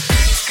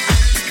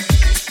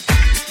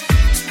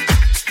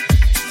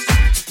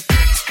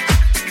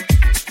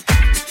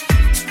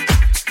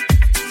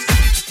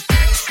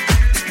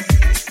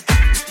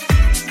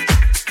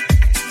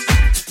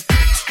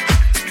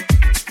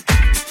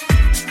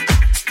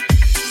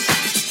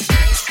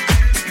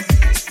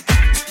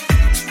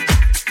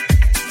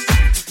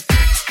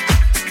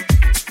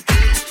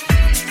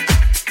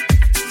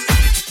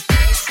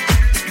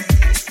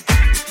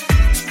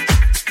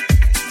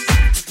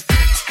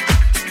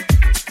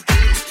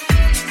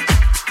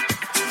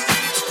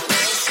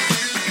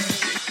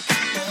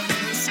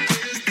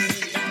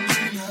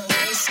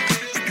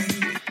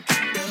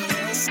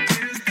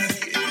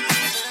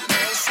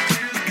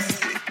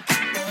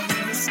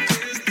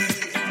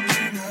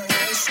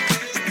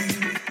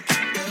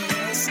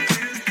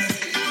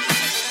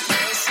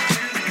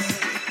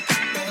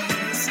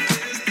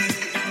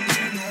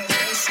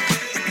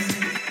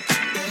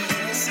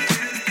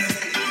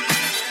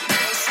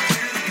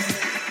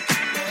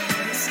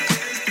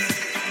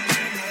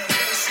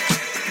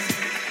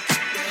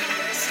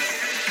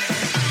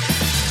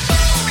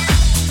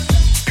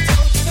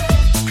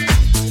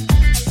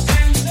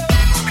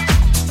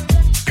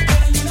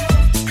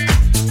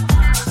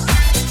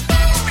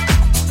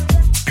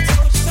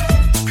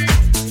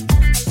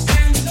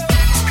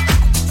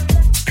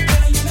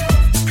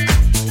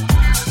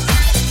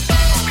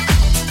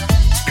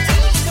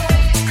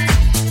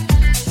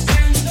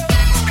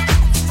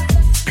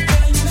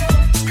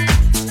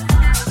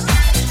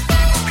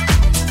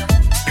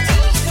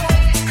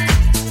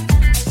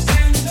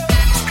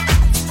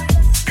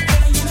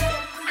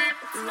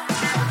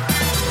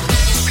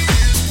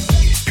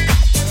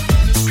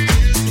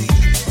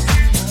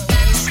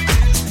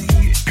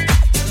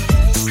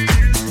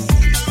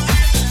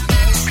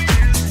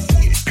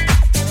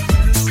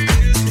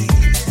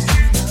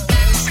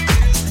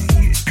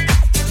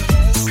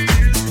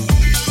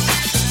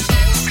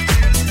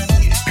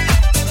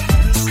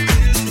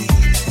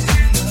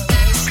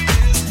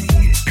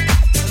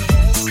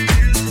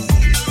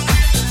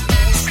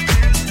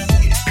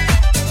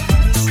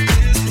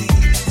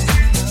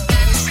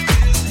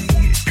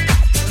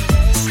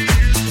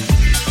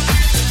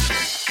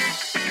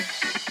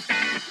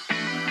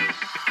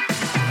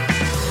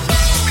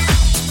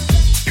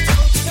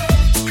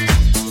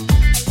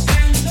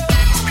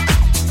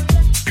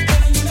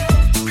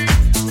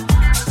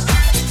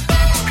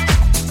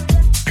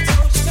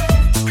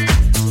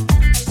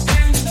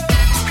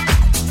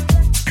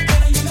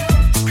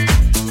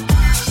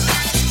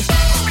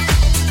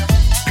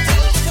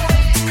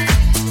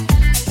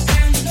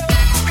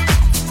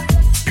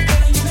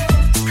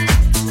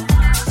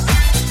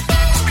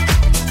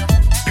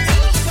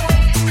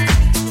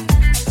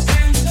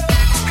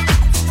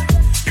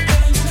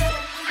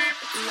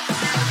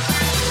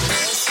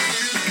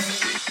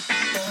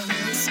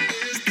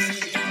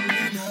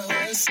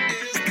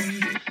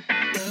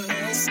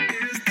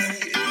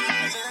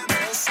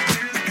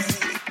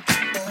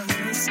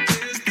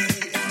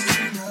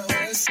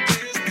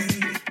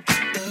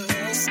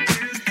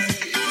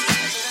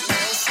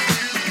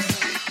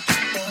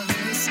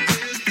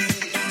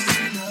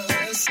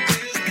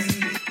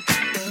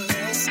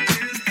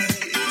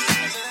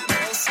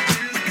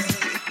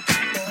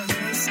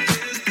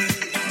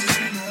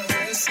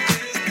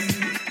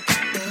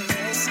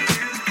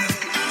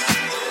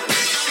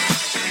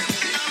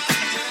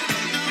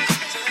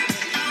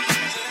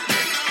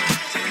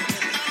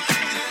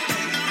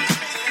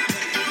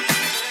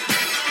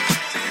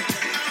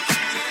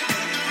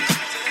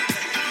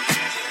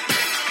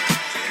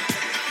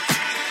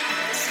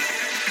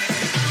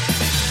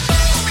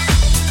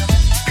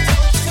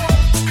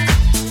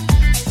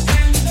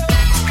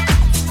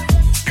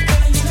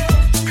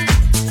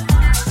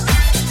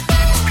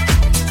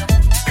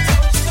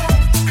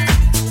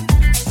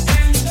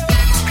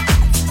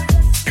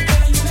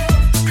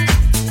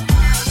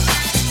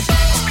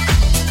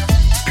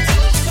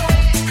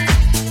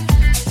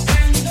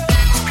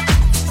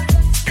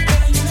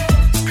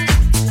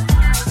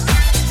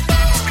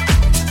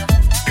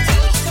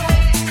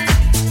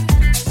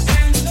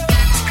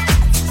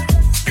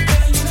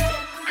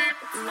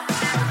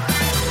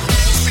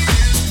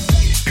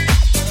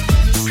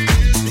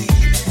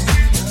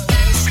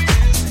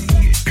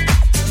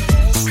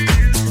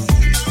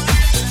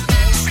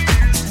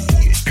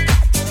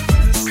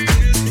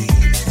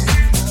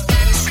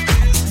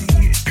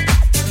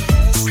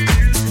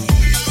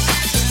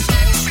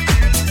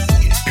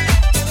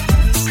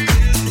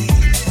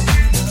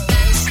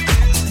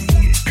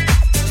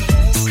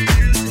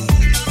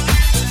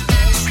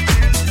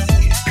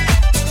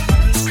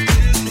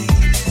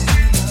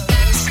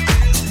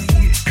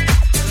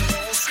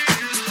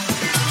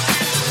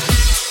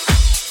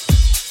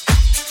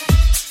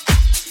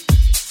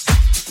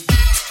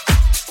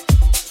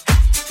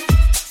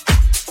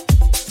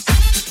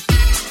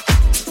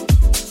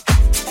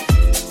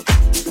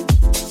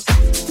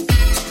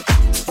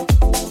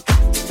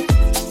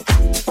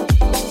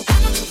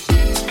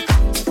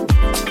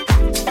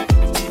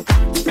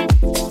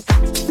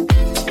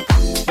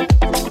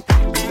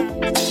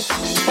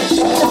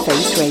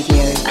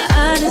 Radio.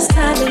 I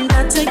decided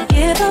not to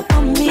give up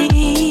on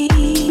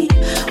me.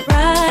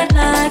 Bright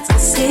lights, the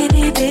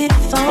city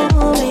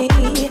before me.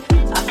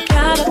 I've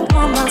gotta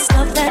pour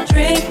myself that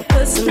drink,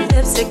 put some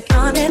lipstick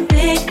on it,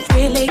 think,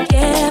 really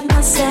get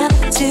myself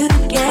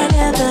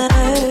together.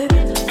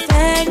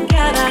 Thank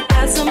God I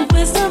got some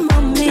wisdom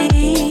on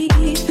me.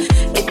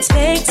 It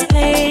takes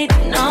pain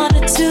in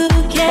order to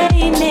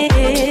gain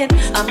it.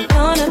 I'm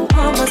gonna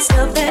pour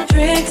myself that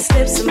drink,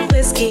 sip some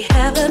whiskey,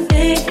 have a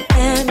think,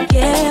 and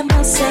get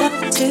myself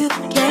together.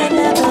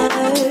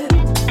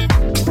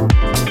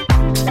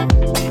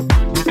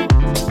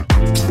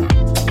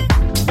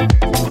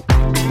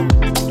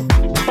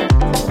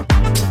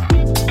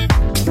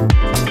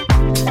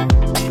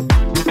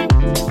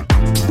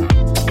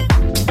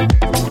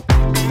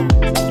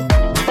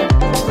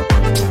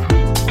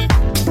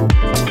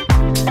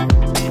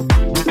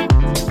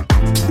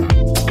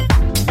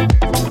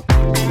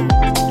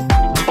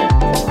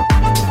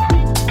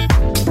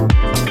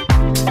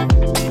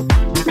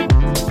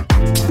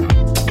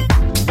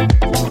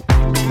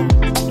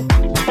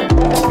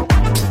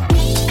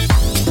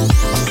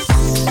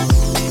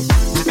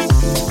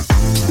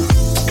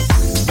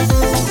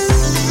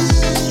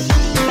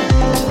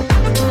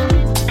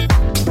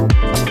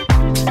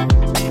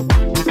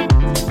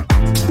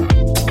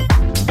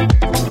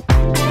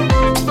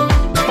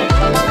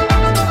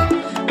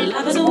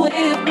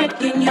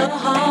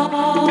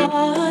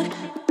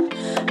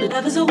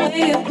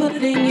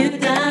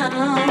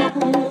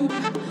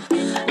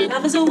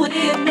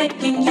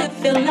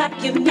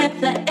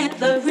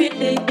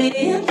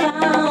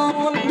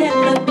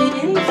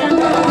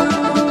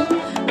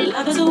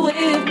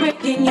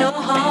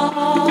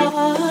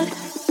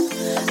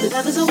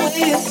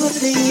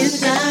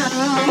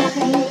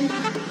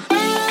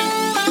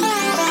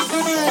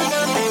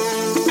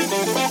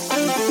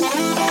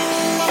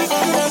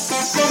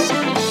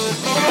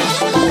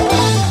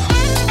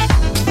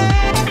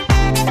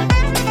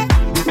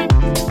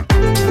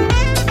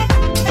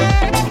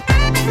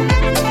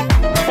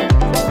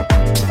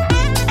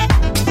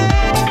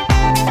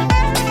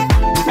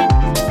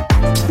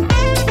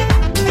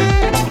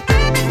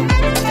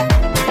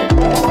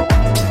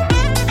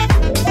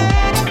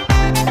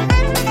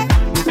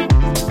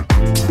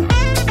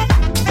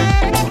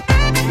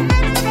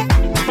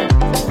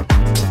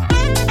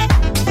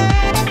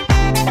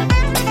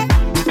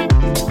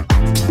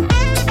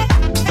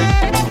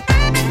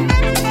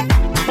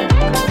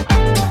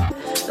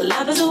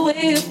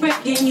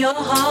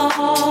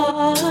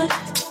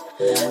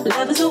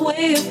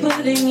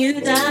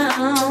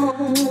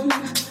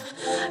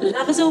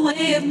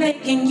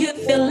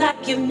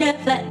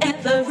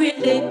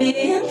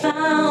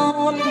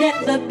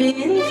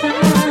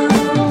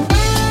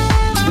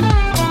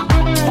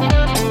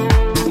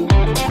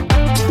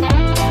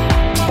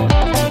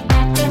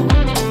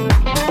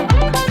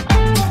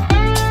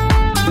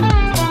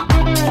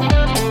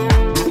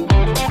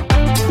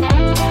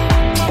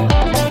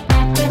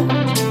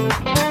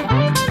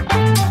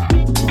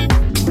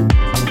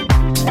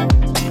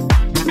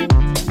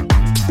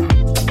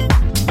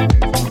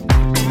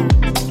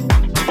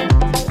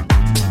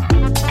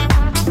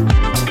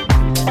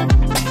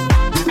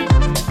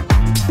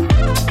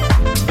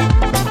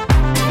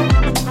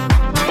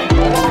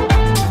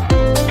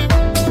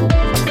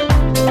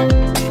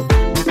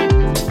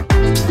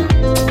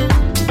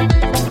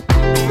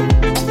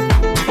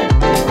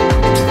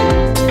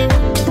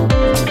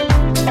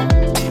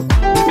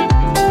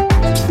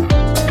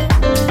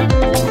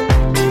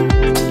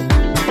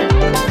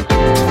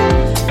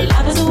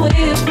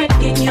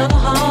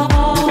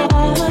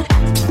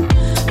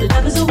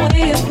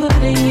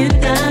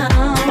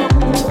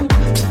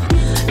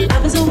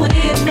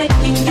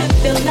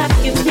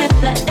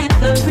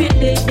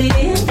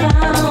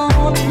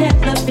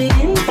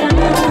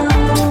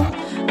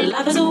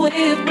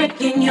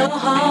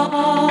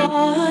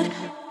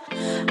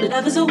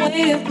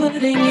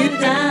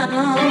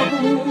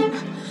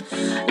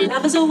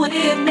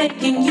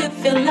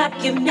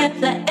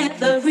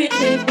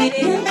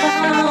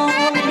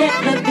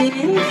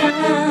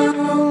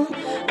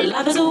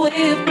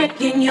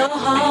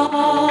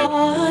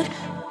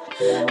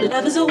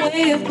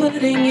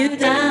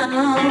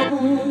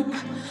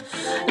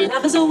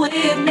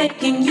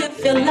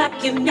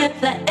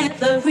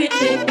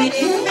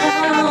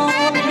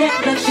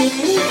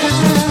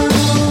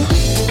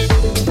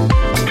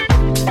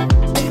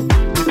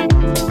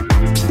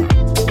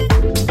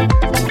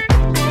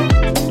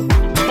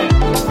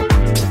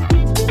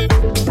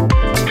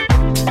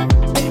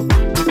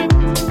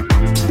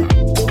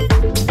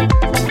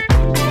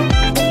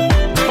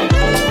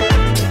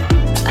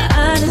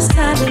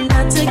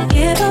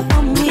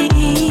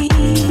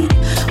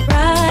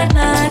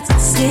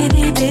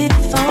 City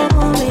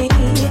before me.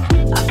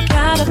 I've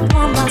gotta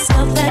pour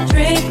myself that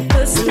drink,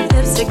 put some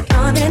lipstick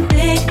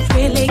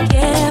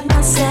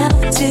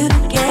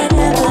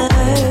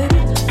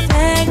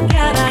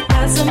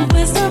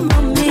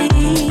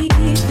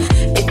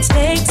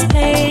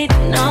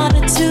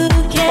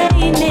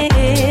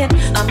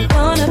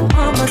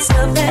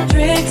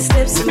drink,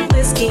 sip some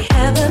whiskey,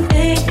 have a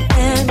think,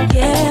 and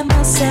get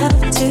myself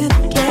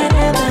together.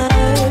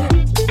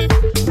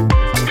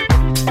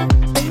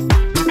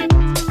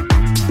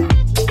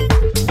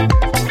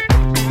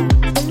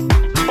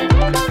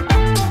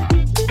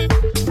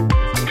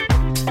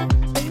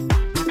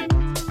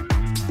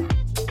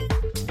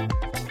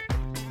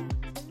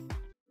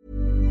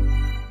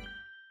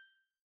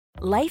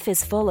 Life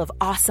is full of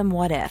awesome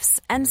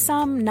what-ifs, and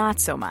some not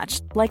so much,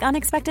 like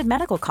unexpected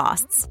medical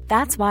costs.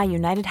 That's why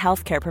United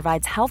Healthcare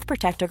provides Health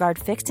Protector Guard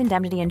fixed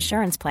indemnity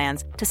insurance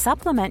plans to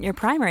supplement your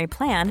primary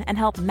plan and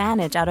help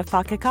manage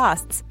out-of-pocket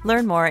costs.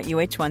 Learn more at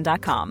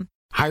UH1.com.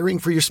 Hiring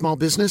for your small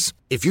business?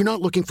 If you're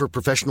not looking for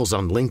professionals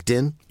on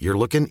LinkedIn, you're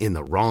looking in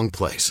the wrong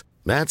place.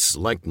 That's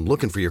like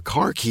looking for your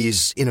car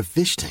keys in a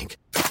fish tank.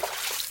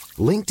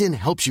 LinkedIn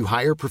helps you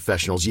hire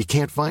professionals you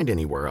can't find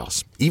anywhere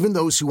else, even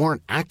those who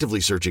aren't actively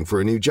searching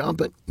for a new job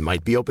but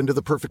might be open to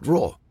the perfect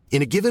role.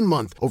 In a given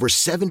month, over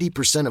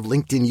 70% of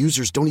LinkedIn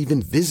users don't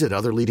even visit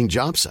other leading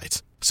job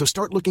sites. So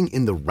start looking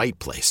in the right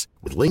place.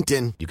 With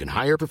LinkedIn, you can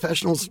hire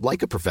professionals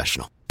like a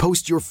professional.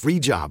 Post your free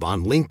job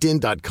on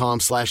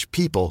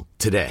linkedin.com/people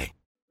today.